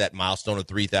get to that milestone of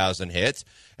 3,000 hits,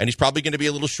 and he's probably going to be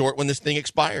a little short when this thing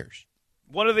expires.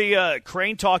 One of the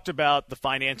Crane talked about the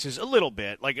finances a little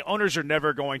bit. Like, owners are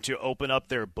never going to open up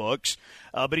their books.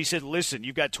 But he said, listen,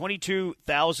 you've got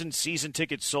 22,000 season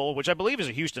tickets sold, which I believe is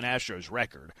a Houston Astros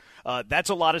record. That's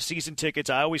a lot of season tickets.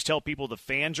 I always tell people the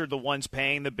fans are the ones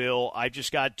paying the bill. I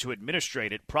just got to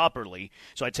administrate it properly.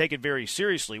 So I take it very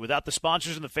seriously. Without the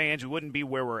sponsors and the fans, we wouldn't be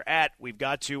where we're at. We've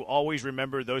got to always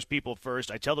remember those people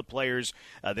first. I tell the players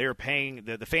they're paying,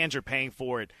 the fans are paying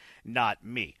for it, not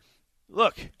me.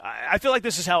 Look, I feel like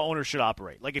this is how owners should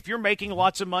operate. Like, if you're making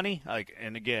lots of money,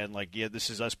 this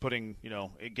is us putting,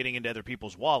 getting into other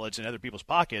people's wallets and other people's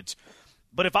pockets.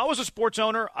 But if I was a sports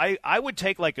owner, I would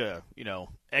take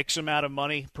X amount of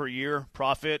money per year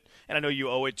profit. And I know you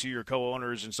owe it to your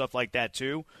co-owners and stuff like that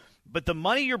too. But the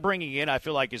money you're bringing in, I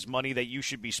feel like, is money that you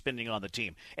should be spending on the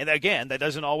team. And again, that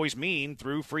doesn't always mean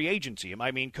through free agency. It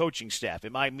might mean coaching staff.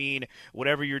 It might mean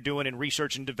whatever you're doing in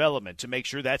research and development to make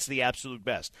sure that's the absolute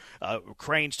best.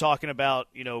 Crane's talking about,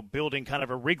 building kind of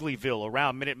a Wrigleyville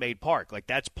around Minute Maid Park. Like,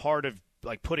 that's part of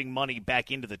putting money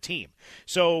back into the team.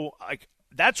 So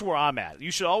that's where I'm at.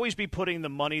 You should always be putting the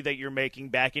money that you're making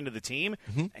back into the team.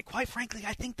 Mm-hmm. And quite frankly,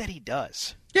 I think that he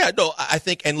does. Yeah, no, I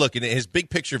think, and look, in his big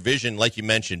picture vision, like you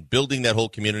mentioned, building that whole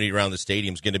community around the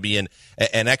stadium is going to be an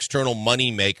external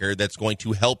money maker that's going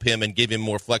to help him and give him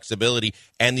more flexibility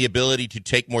and the ability to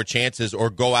take more chances or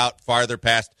go out farther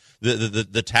past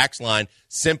the tax line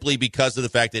simply because of the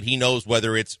fact that he knows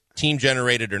whether it's team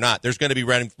generated or not. There's going to be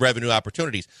revenue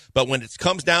opportunities. But when it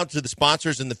comes down to the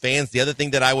sponsors and the fans, the other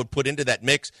thing that I would put into that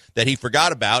mix that he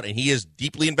forgot about, and he is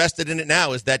deeply invested in it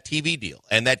now, is that TV deal.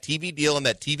 And that TV deal and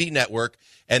that TV network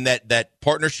and that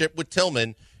partnership with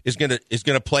Tillman is going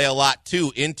to play a lot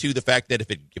too into the fact that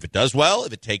if it does well,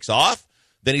 if it takes off,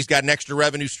 then he's got an extra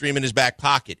revenue stream in his back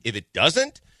pocket. If it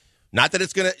doesn't, not that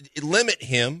it's going to limit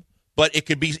him, but it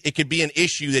could be an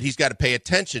issue that he's got to pay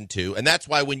attention to. And that's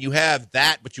why when you have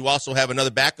that, but you also have another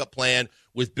backup plan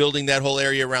with building that whole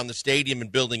area around the stadium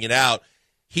and building it out,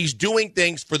 he's doing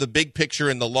things for the big picture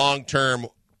in the long term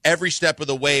every step of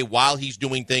the way while he's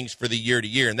doing things for the year to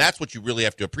year. And that's what you really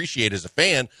have to appreciate as a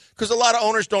fan, because a lot of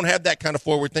owners don't have that kind of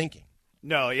forward thinking.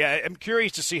 No, yeah, I'm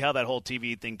curious to see how that whole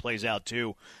TV thing plays out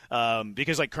too,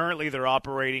 because like currently they're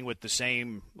operating with the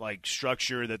same like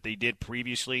structure that they did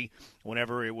previously,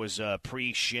 whenever it was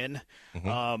pre-Shin.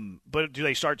 But do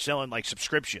they start selling like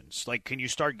subscriptions? Like, can you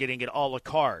start getting it a la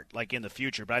carte like in the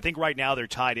future? But I think right now they're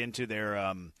tied into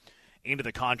their into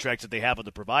the contracts that they have with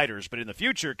the providers. But in the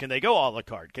future, can they go a la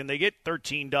carte? Can they get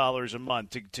 $13 a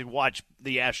month to watch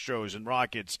the Astros and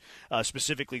Rockets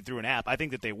specifically through an app? I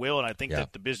think that they will, and I think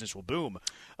that the business will boom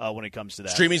when it comes to that.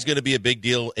 Streaming is going to be a big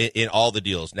deal in all the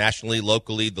deals, nationally,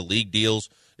 locally, the league deals.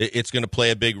 It's going to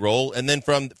play a big role. And then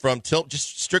from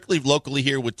just strictly locally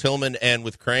here with Tillman and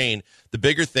with Crane, the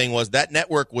bigger thing was that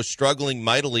network was struggling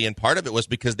mightily, and part of it was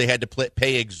because they had to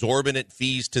pay exorbitant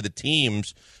fees to the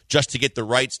teams just to get the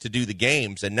rights to do the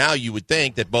games. And now you would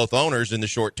think that both owners in the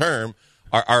short term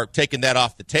are taking that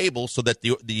off the table so that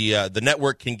the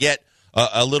network can get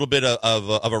a little bit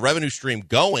of a revenue stream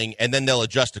going, and then they'll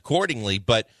adjust accordingly.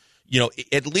 But,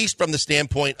 at least from the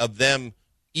standpoint of them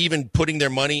even putting their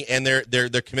money and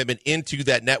their commitment into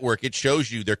that network, it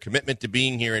shows you their commitment to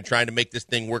being here and trying to make this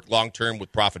thing work long-term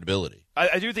with profitability.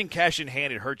 I do think cash in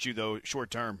hand, it hurts you, though,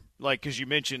 short-term. Like, because you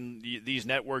mentioned these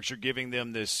networks are giving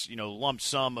them this, lump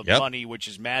sum of money, which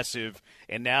is massive.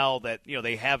 And now that,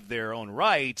 they have their own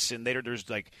rights, and there's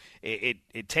like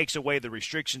it takes away the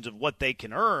restrictions of what they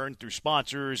can earn through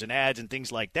sponsors and ads and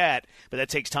things like that. But that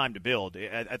takes time to build.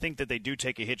 I think that they do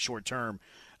take a hit short-term.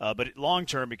 But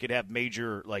long-term, it could have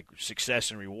major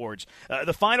success and rewards.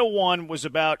 The final one was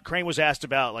about, Crane was asked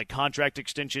about contract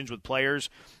extensions with players.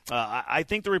 I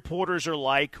think the reporters are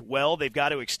well, they've got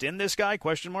to extend this guy, ?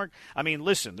 I mean,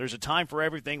 listen, there's a time for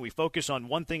everything. We focus on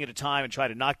one thing at a time and try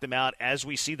to knock them out as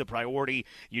we see the priority.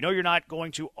 You're not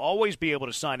going to always be able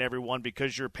to sign everyone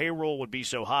because your payroll would be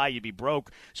so high, you'd be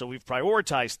broke. So we've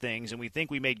prioritized things, and we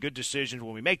think we made good decisions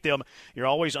when we make them. You're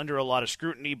always under a lot of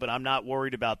scrutiny, but I'm not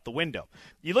worried about the window.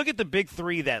 You look at the big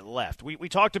three that left. We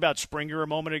talked about Springer a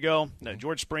moment ago.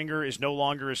 George Springer is no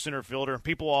longer a center fielder.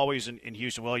 People always in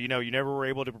Houston, well, you never were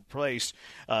able to replace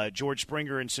George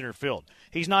Springer in center field.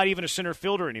 He's not even a center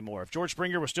fielder anymore. If George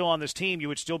Springer was still on this team, you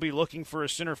would still be looking for a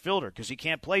center fielder because he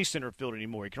can't play center field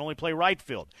anymore. He can only play right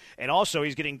field. And also,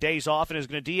 he's getting days off and is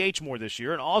going to DH more this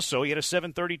year. And also, he had a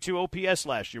 732 OPS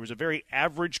last year. He was a very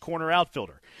average corner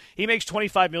outfielder. He makes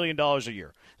 $25 million a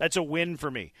year. That's a win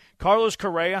for me. Carlos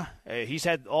Correa, he's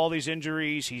had all these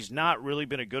injuries. He's not really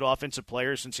been a good offensive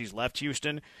player since he's left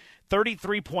Houston.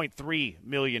 $33.3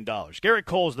 million. Garrett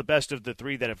Cole is the best of the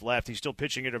three that have left. He's still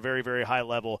pitching at a very, very high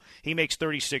level. He makes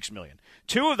 $36 million.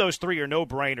 Two of those three are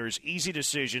no-brainers, easy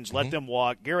decisions. Let them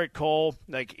walk. Garrett Cole,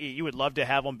 you would love to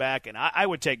have him back, and I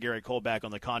would take Garrett Cole back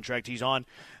on the contract he's on,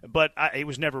 but it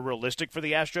was never realistic for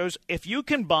the Astros. If you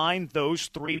combine those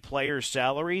three players'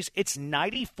 salaries, it's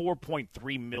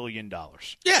 $94.3 million.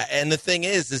 Yeah, and the thing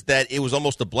is that it was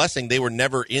almost a blessing. They were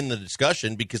never in the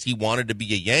discussion because he wanted to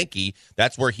be a Yankee.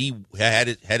 That's where he had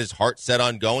his heart set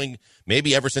on going,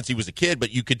 maybe ever since he was a kid,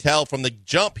 but you could tell from the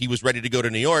jump he was ready to go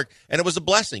to New York, and it was a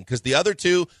blessing because the other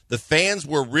two, the fans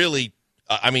were really,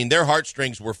 their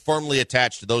heartstrings were firmly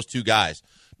attached to those two guys.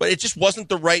 But it just wasn't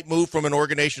the right move from an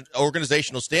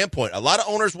organizational standpoint. A lot of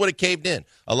owners would have caved in.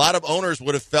 A lot of owners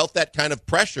would have felt that kind of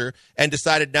pressure and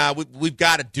decided, we've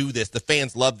got to do this. The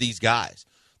fans love these guys.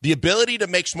 The ability to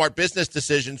make smart business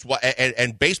decisions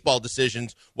and baseball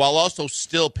decisions while also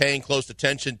still paying close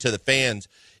attention to the fans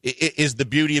is the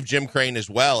beauty of Jim Crane as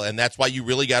well, and that's why you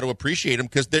really got to appreciate him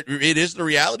because it is the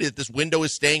reality that this window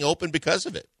is staying open because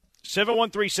of it.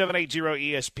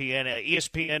 713-780-ESPN.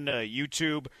 ESPN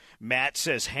YouTube. Matt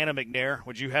says Hannah McNair.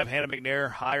 Would you have Hannah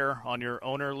McNair higher on your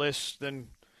owner list than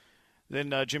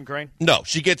Jim Crane? No,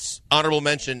 she gets honorable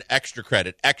mention, extra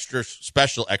credit,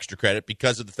 special extra credit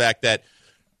because of the fact that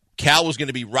Cal was going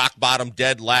to be rock bottom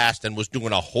dead last and was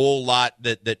doing a whole lot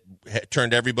that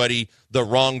turned everybody the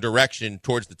wrong direction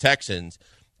towards the Texans.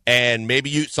 And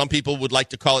maybe some people would like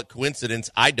to call it coincidence.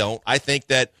 I don't. I think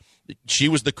that she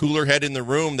was the cooler head in the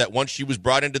room that once she was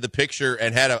brought into the picture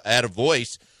and had a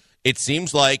voice, it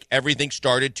seems like everything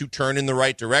started to turn in the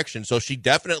right direction. So she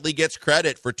definitely gets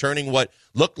credit for turning what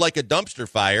looked like a dumpster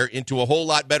fire into a whole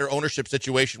lot better ownership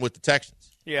situation with the Texans.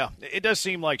 Yeah, it does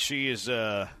seem like she is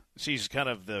she's kind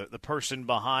of the person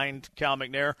behind Cal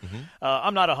McNair.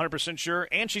 I'm not 100% sure,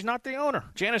 and she's not the owner.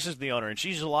 Janice is the owner, and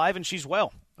she's alive and she's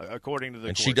well, according to the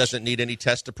courts. She doesn't need any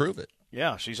test to prove it.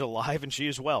 Yeah, she's alive and she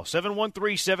is well.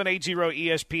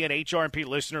 713-780-ESPN HRP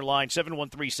listener line,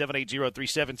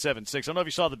 713-780-3776. I don't know if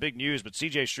you saw the big news, but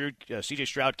CJ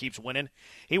Stroud keeps winning.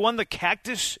 He won the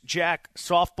Cactus Jack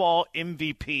softball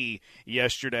MVP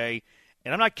yesterday,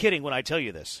 and I'm not kidding when I tell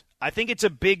you this. I think it's a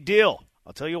big deal.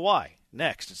 I'll tell you why.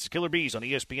 next. It's the Killer Bees on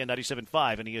ESPN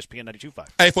 97.5 and ESPN 92.5.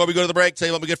 Hey, before we go to the break, tell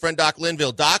you about my good friend Doc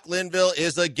Linville. Doc Linville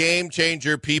is a game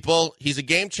changer, people. He's a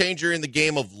game changer in the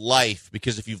game of life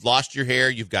because if you've lost your hair,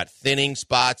 you've got thinning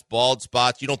spots, bald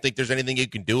spots, you don't think there's anything you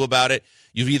can do about it.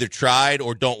 You've either tried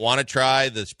or don't want to try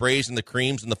the sprays and the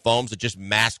creams and the foams that just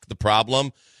mask the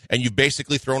problem, and you've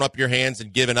basically thrown up your hands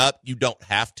and given up. You don't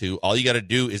have to. All you got to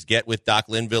do is get with Doc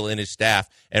Linville and his staff.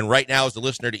 And right now, as a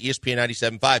listener to ESPN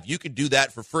 97.5, you can do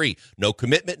that for free. No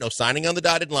commitment, no signing on the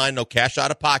dotted line, no cash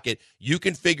out of pocket. You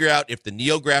can figure out if the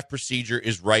NeoGraft procedure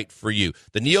is right for you.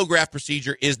 The NeoGraft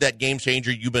procedure is that game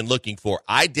changer you've been looking for.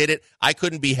 I did it. I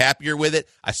couldn't be happier with it.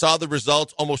 I saw the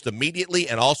results almost immediately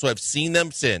and also have seen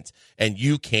them since. And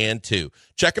you can too.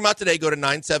 Check them out today. Go to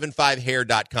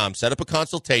 975hair.com. Set up a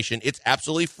consultation. It's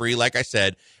absolutely free, like I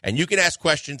said. And you can ask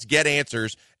questions, get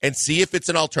answers, and see if it's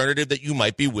an alternative that you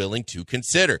might be willing to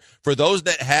consider. For those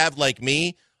that have, like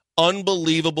me,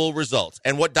 unbelievable results.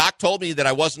 And what Doc told me that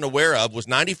I wasn't aware of was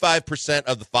 95%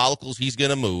 of the follicles he's going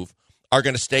to move are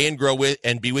going to stay and grow with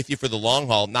and be with you for the long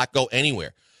haul, not go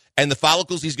anywhere. And the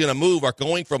follicles he's going to move are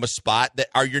going from a spot that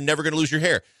you're never going to lose your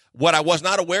hair. What I was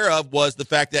not aware of was the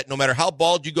fact that no matter how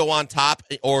bald you go on top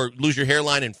or lose your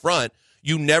hairline in front,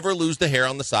 you never lose the hair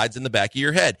on the sides and the back of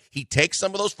your head. He takes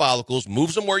some of those follicles,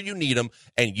 moves them where you need them,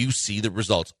 and you see the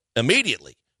results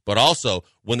immediately. But also,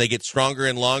 when they get stronger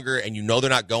and longer and you know they're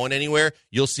not going anywhere,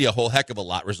 you'll see a whole heck of a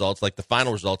lot results, like the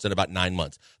final results in about 9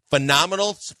 months.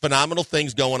 Phenomenal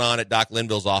things going on at Doc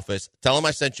Linville's office. Tell him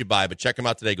I sent you by, but check him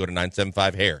out today. Go to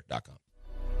 975hair.com.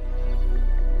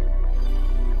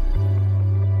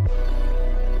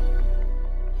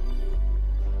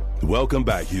 Welcome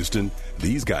back, Houston.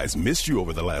 These guys missed you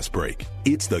over the last break.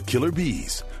 It's the Killer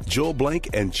Bees, Joel Blank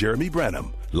and Jeremy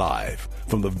Branham, live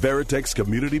from the Veritex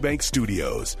Community Bank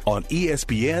Studios on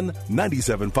ESPN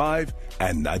 97.5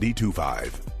 and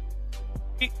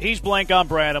 92.5. He's Blank, I'm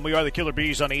Branham. We are the Killer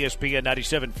Bees on ESPN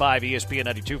 97.5, ESPN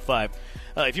 92.5.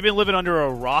 If you've been living under a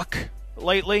rock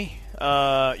lately,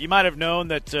 you might have known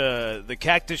that the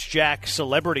Cactus Jack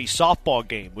celebrity softball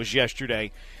game was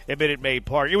yesterday at Minute Maid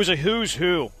Park. It was a who's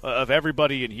who of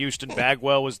everybody in Houston.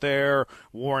 Bagwell was there.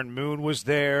 Warren Moon was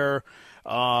there.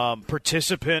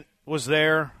 Participant was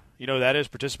there. You know who that is,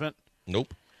 Participant?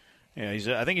 Nope. Yeah,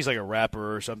 I think he's like a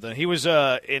rapper or something. He was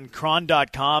in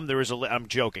Cron.com. I'm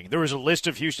joking. There was a list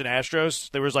of Houston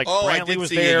Astros. There was like Brantley was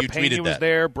there, Pena was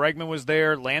there, Bregman was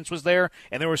there, Lance was there,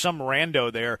 and there was some rando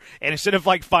there. And insteid of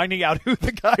like finding out who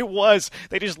the guy was,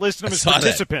 they just listed him as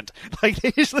participant. Like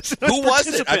they just listed him as participant.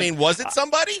 Who was it? I mean, was it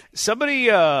somebody? Somebody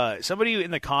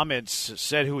in the comments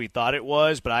said who he thought it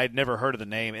was, but I had never heard of the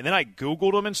name. And then I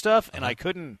Googled him and stuff, and I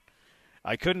couldn't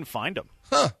find him.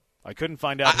 Huh. I couldn't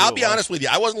find out. I'll be honest with you.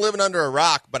 I wasn't living under a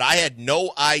rock, but I had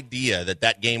no idea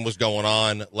that game was going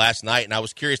on last night, and I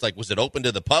was curious, like, was it open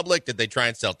to the public? Did they try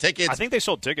and sell tickets? I think they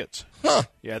sold tickets. Huh.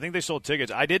 Yeah, I think they sold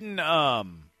tickets. I didn't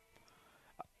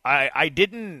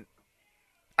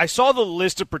I saw the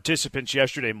list of participants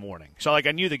yesterday morning, so like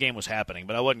I knew the game was happening,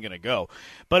 but I wasn't going to go.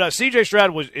 But CJ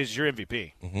Stroud is your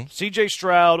MVP. Mm-hmm. CJ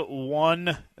Stroud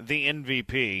won the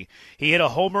MVP. He hit a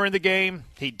homer in the game.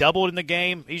 He doubled in the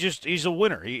game. He's a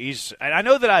winner. And I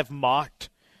know that I've mocked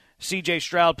CJ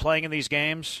Stroud playing in these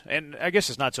games, and I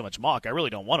guess it's not so much mock. I really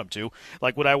don't want him to.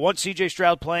 Like, would I want CJ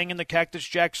Stroud playing in the Cactus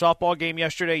Jack softball game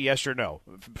yesterday? Yes or no?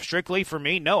 Strictly for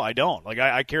me, no, I don't. Like,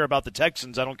 I care about the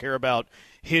Texans. I don't care about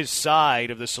his side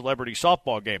of the celebrity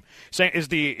softball game. Saying is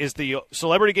the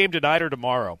celebrity game tonight or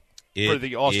tomorrow? For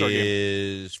the All-Star game? It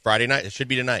is Friday night. It should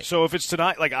be tonight. So if it's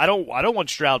tonight, like I don't want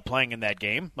Stroud playing in that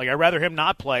game. Like I'd rather him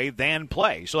not play than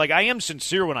play. So like I am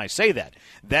sincere when I say that.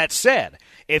 That said,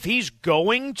 if he's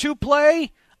going to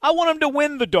play, I want him to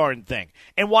win the darn thing.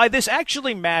 And why this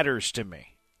actually matters to me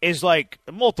is like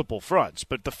multiple fronts.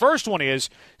 But the first one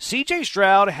is CJ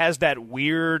Stroud has that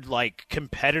weird like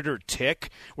competitor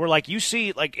tick where like you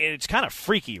see like it's kind of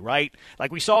freaky, right?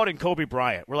 Like we saw it in Kobe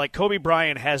Bryant where like Kobe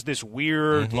Bryant has this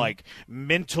weird like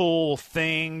mental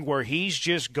thing where he's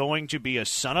just going to be a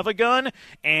son of a gun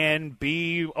and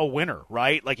be a winner,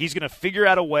 right? Like he's going to figure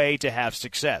out a way to have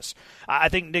success. I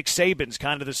think Nick Saban's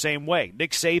kind of the same way.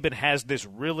 Nick Saban has this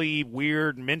really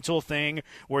weird mental thing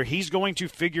where he's going to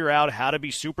figure out how to be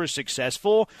super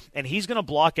successful, and he's going to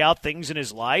block out things in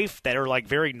his life that are like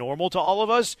very normal to all of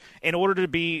us in order to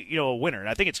be, a winner. And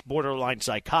I think it's borderline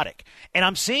psychotic. And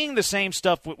I'm seeing the same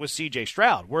stuff with CJ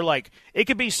Stroud, where like it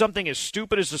could be something as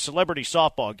stupid as a celebrity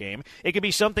softball game. It could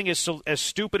be something as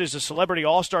stupid as a celebrity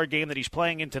all-star game that he's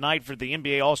playing in tonight for the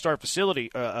NBA All-Star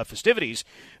festivities.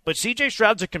 But CJ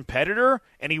Stroud's a competitor,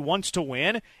 and he wants to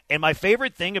win. And my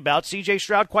favorite thing about CJ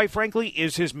Stroud, quite frankly,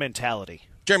 is his mentality.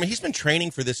 Jeremy, he's been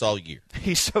training for this all year.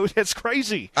 That's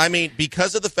crazy. I mean,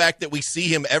 because of the fact that we see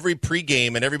him every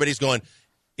pregame and everybody's going,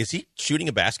 is he shooting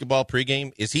a basketball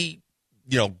pregame? Is he,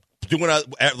 doing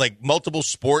multiple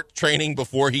sport training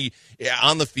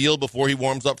on the field before he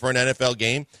warms up for an NFL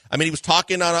game? I mean, he was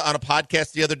talking on a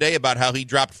podcast the other day about how he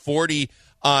dropped 40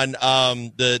 on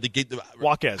the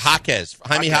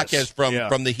Jaime Jaquez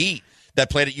from the Heat that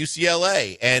played at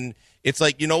UCLA. And it's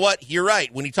like, you know what? You're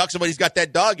right. When he talks about he's got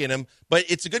that dog in him, but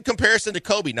it's a good comparison to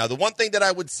Kobe. Now, the one thing that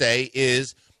I would say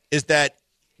is that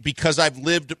because I've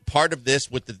lived part of this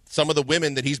with some of the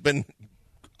women that he's been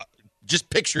just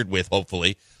pictured with,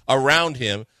 hopefully, around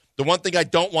him, the one thing I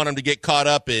don't want him to get caught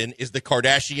up in is the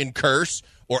Kardashian curse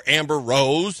or Amber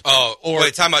Rose. Oh,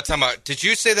 wait, time out. Did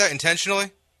you say that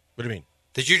intentionally? What do you mean?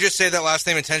 Did you just say that last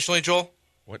name intentionally, Joel?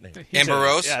 What name? Amber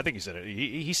Rose? Yeah, I think he said it.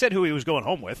 He said who he was going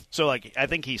home with. So, I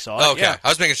think he saw it. Oh, okay. Yeah. I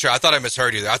was making sure. I thought I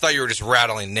misheard you there. I thought you were just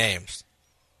rattling names.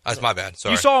 That's my bad.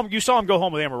 Sorry. You saw him go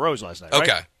home with Amber Rose last night, right?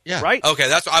 Okay. Yeah. Right?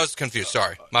 Okay, I was confused.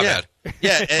 Sorry. My bad.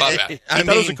 Yeah. My bad. I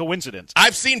thought it was a coincidence.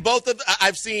 I've seen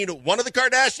I've seen one of the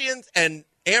Kardashians and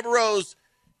Amber Rose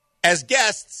as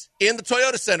guests in the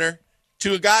Toyota Center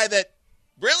to a guy that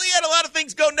really had a lot of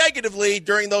things go negatively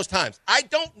during those times. I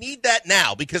don't need that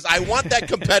now because I want that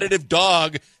competitive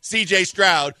dog, CJ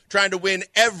Stroud, trying to win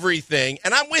everything.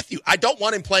 And I'm with you. I don't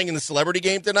want him playing in the celebrity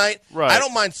game tonight. Right. I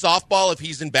don't mind softball if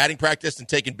he's in batting practice and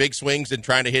taking big swings and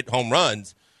trying to hit home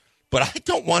runs. But I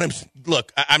don't want him –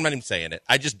 look, I'm not even saying it.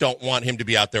 I just don't want him to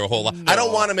be out there a whole lot. No. I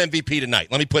don't want him MVP tonight.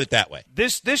 Let me put it that way.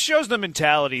 This shows the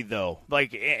mentality, though.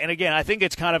 And again, I think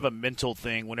it's kind of a mental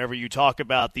thing whenever you talk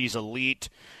about these elite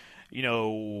 –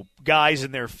 guys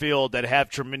in their field that have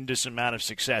tremendous amount of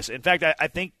success. In fact, I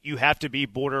think you have to be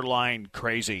borderline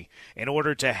crazy in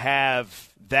order to have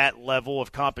that level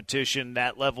of competition,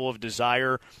 that level of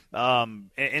desire.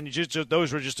 And just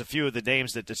those were just a few of the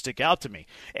names that stick out to me.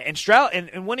 And Stroud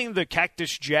and winning the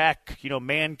Cactus Jack,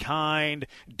 Mankind,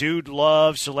 Dude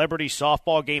Love, Celebrity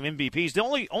Softball Game MVPs,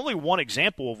 the only one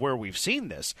example of where we've seen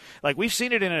this. Like, we've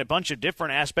seen it in a bunch of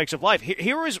different aspects of life.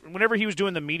 Here was whenever he was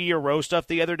doing the media row stuff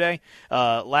the other day,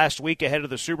 last week ahead of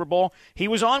the Super Bowl, he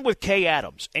was on with Kay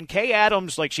Adams. And Kay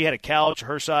Adams, she had a couch,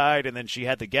 her side, and then she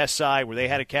had the guest side where they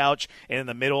had a couch, and in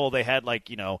the middle they had,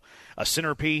 a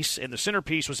centerpiece, and the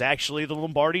centerpiece was actually the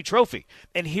Lombardi Trophy.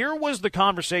 And here was the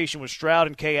conversation with Stroud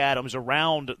and Kay Adams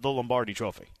around the Lombardi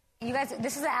Trophy. You guys,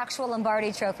 this is the actual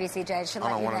Lombardi Trophy, CJ. I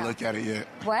don't want to look at it yet.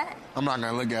 What? I'm not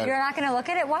going to look at it. You're not going to look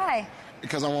at it? Why?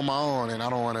 Because I'm on my own, and I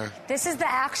don't want to. This is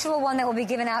the actual one that will be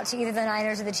given out to either the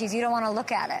Niners or the Chiefs. You don't want to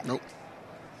look at it? Nope.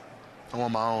 I'm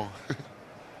on my own.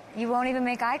 You won't even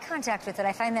make eye contact with it.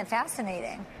 I find that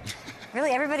fascinating.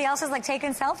 Really, everybody else is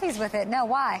taking selfies with it. No,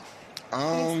 why?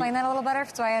 Can you explain that a little better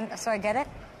so I get it?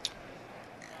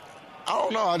 I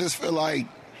don't know. I just feel like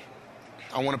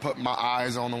I want to put my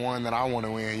eyes on the one that I want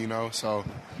to win, So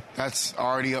that's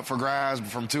already up for grabs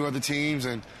from two other teams,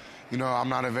 and, I'm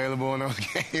not available in those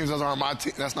games. Those aren't my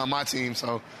that's not my team,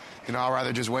 so, I'd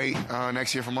rather just wait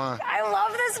next year for mine. I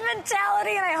love this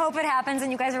mentality, and I hope it happens,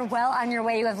 and you guys are well on your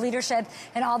way. You have leadership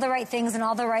and all the right things and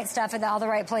all the right stuff at all the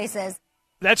right places.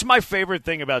 That's my favorite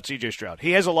thing about CJ Stroud.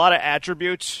 He has a lot of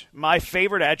attributes. My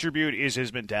favorite attribute is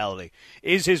his mentality,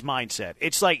 is his mindset.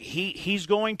 It's like he's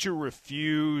going to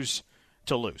refuse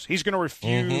to lose. He's going to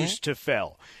refuse to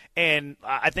fail. And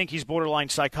I think he's borderline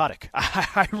psychotic.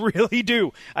 I really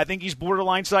do. I think he's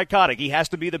borderline psychotic. He has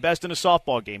to be the best in a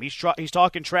softball game. He's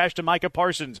talking trash to Micah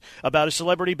Parsons about a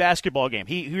celebrity basketball game.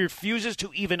 He refuses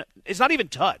to even – it's not even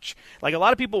touch. A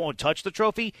lot of people won't touch the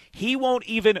trophy. He won't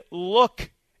even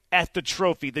look at the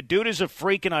trophy. The dude is a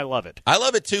freak, and I love it. I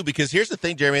love it, too, because here's the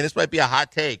thing, Jeremy, and this might be a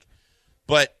hot take,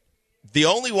 but the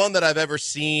only one that I've ever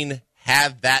seen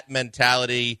have that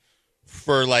mentality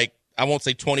for, I won't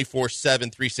say 24/7,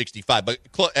 365, but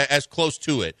as close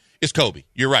to it is Kobe.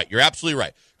 You're right. You're absolutely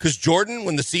right. Because Jordan,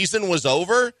 when the season was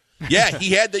over,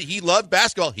 he loved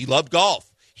basketball. He loved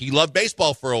golf. He loved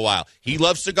baseball for a while. He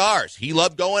loved cigars. He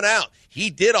loved going out. He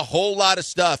did a whole lot of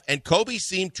stuff, and Kobe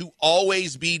seemed to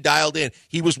always be dialed in.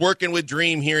 He was working with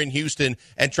Dream here in Houston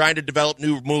and trying to develop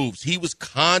new moves. He was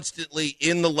constantly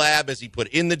in the lab, as he put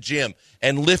it, in the gym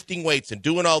and lifting weights and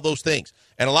doing all those things.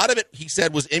 And a lot of it, he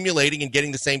said, was emulating and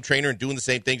getting the same trainer and doing the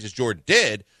same things as Jordan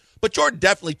did. But Jordan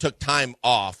definitely took time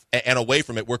off and away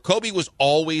from it, where Kobe was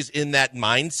always in that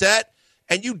mindset.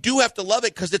 And you do have to love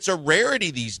it because it's a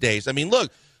rarity these days. I mean,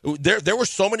 look, there were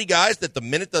so many guys that the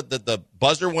minute the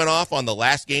buzzer went off on the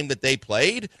last game that they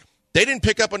played, they didn't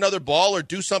pick up another ball or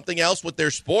do something else with their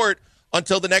sport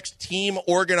until the next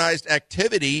team-organized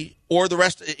activity, or the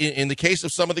rest. In the case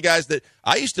of some of the guys that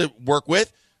I used to work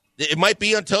with, It might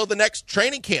be until the next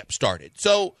training camp started.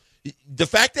 So the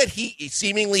fact that he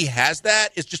seemingly has that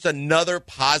is just another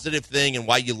positive thing and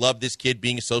why you love this kid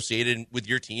being associated with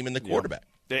your team and the quarterback.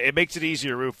 It makes it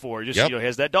easier to root for. Just he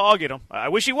has that dog in him. I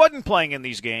wish he wasn't playing in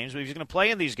these games, but if he's going to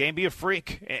play in these games, be a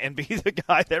freak and be the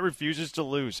guy that refuses to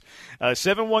lose.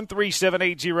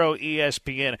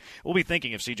 713-780-ESPN. We'll be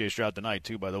thinking of CJ Stroud tonight,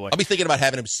 too, by the way. I'll be thinking about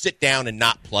having him sit down and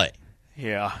not play.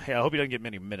 Yeah, I hope he doesn't get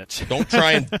many minutes. Don't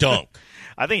try and dunk.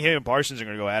 I think him and Parsons are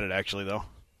going to go at it, actually, though.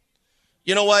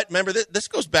 You know what? Remember, this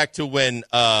goes back to when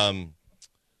what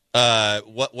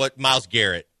Myles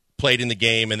Garrett played in the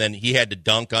game, and then he had to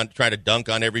try to dunk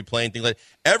on every play and things like that.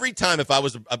 Every time, if I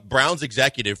was a Browns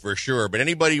executive for sure, but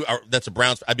anybody that's a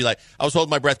Browns, I'd be like, I was holding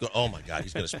my breath going, oh, my God,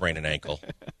 he's going to sprain an ankle.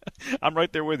 I'm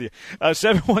right there with you.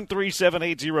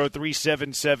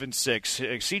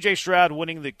 713-780-3776. CJ Stroud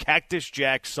winning the Cactus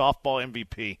Jack softball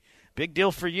MVP. Big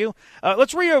deal for you.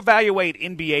 Let's reevaluate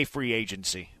NBA free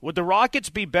agency. Would the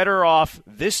Rockets be better off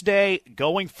this day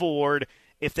going forward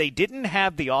if they didn't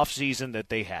have the offseason that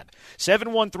they had?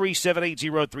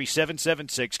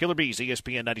 713-780-3776. Killer Bees,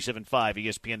 ESPN 97.5,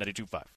 ESPN 92.5.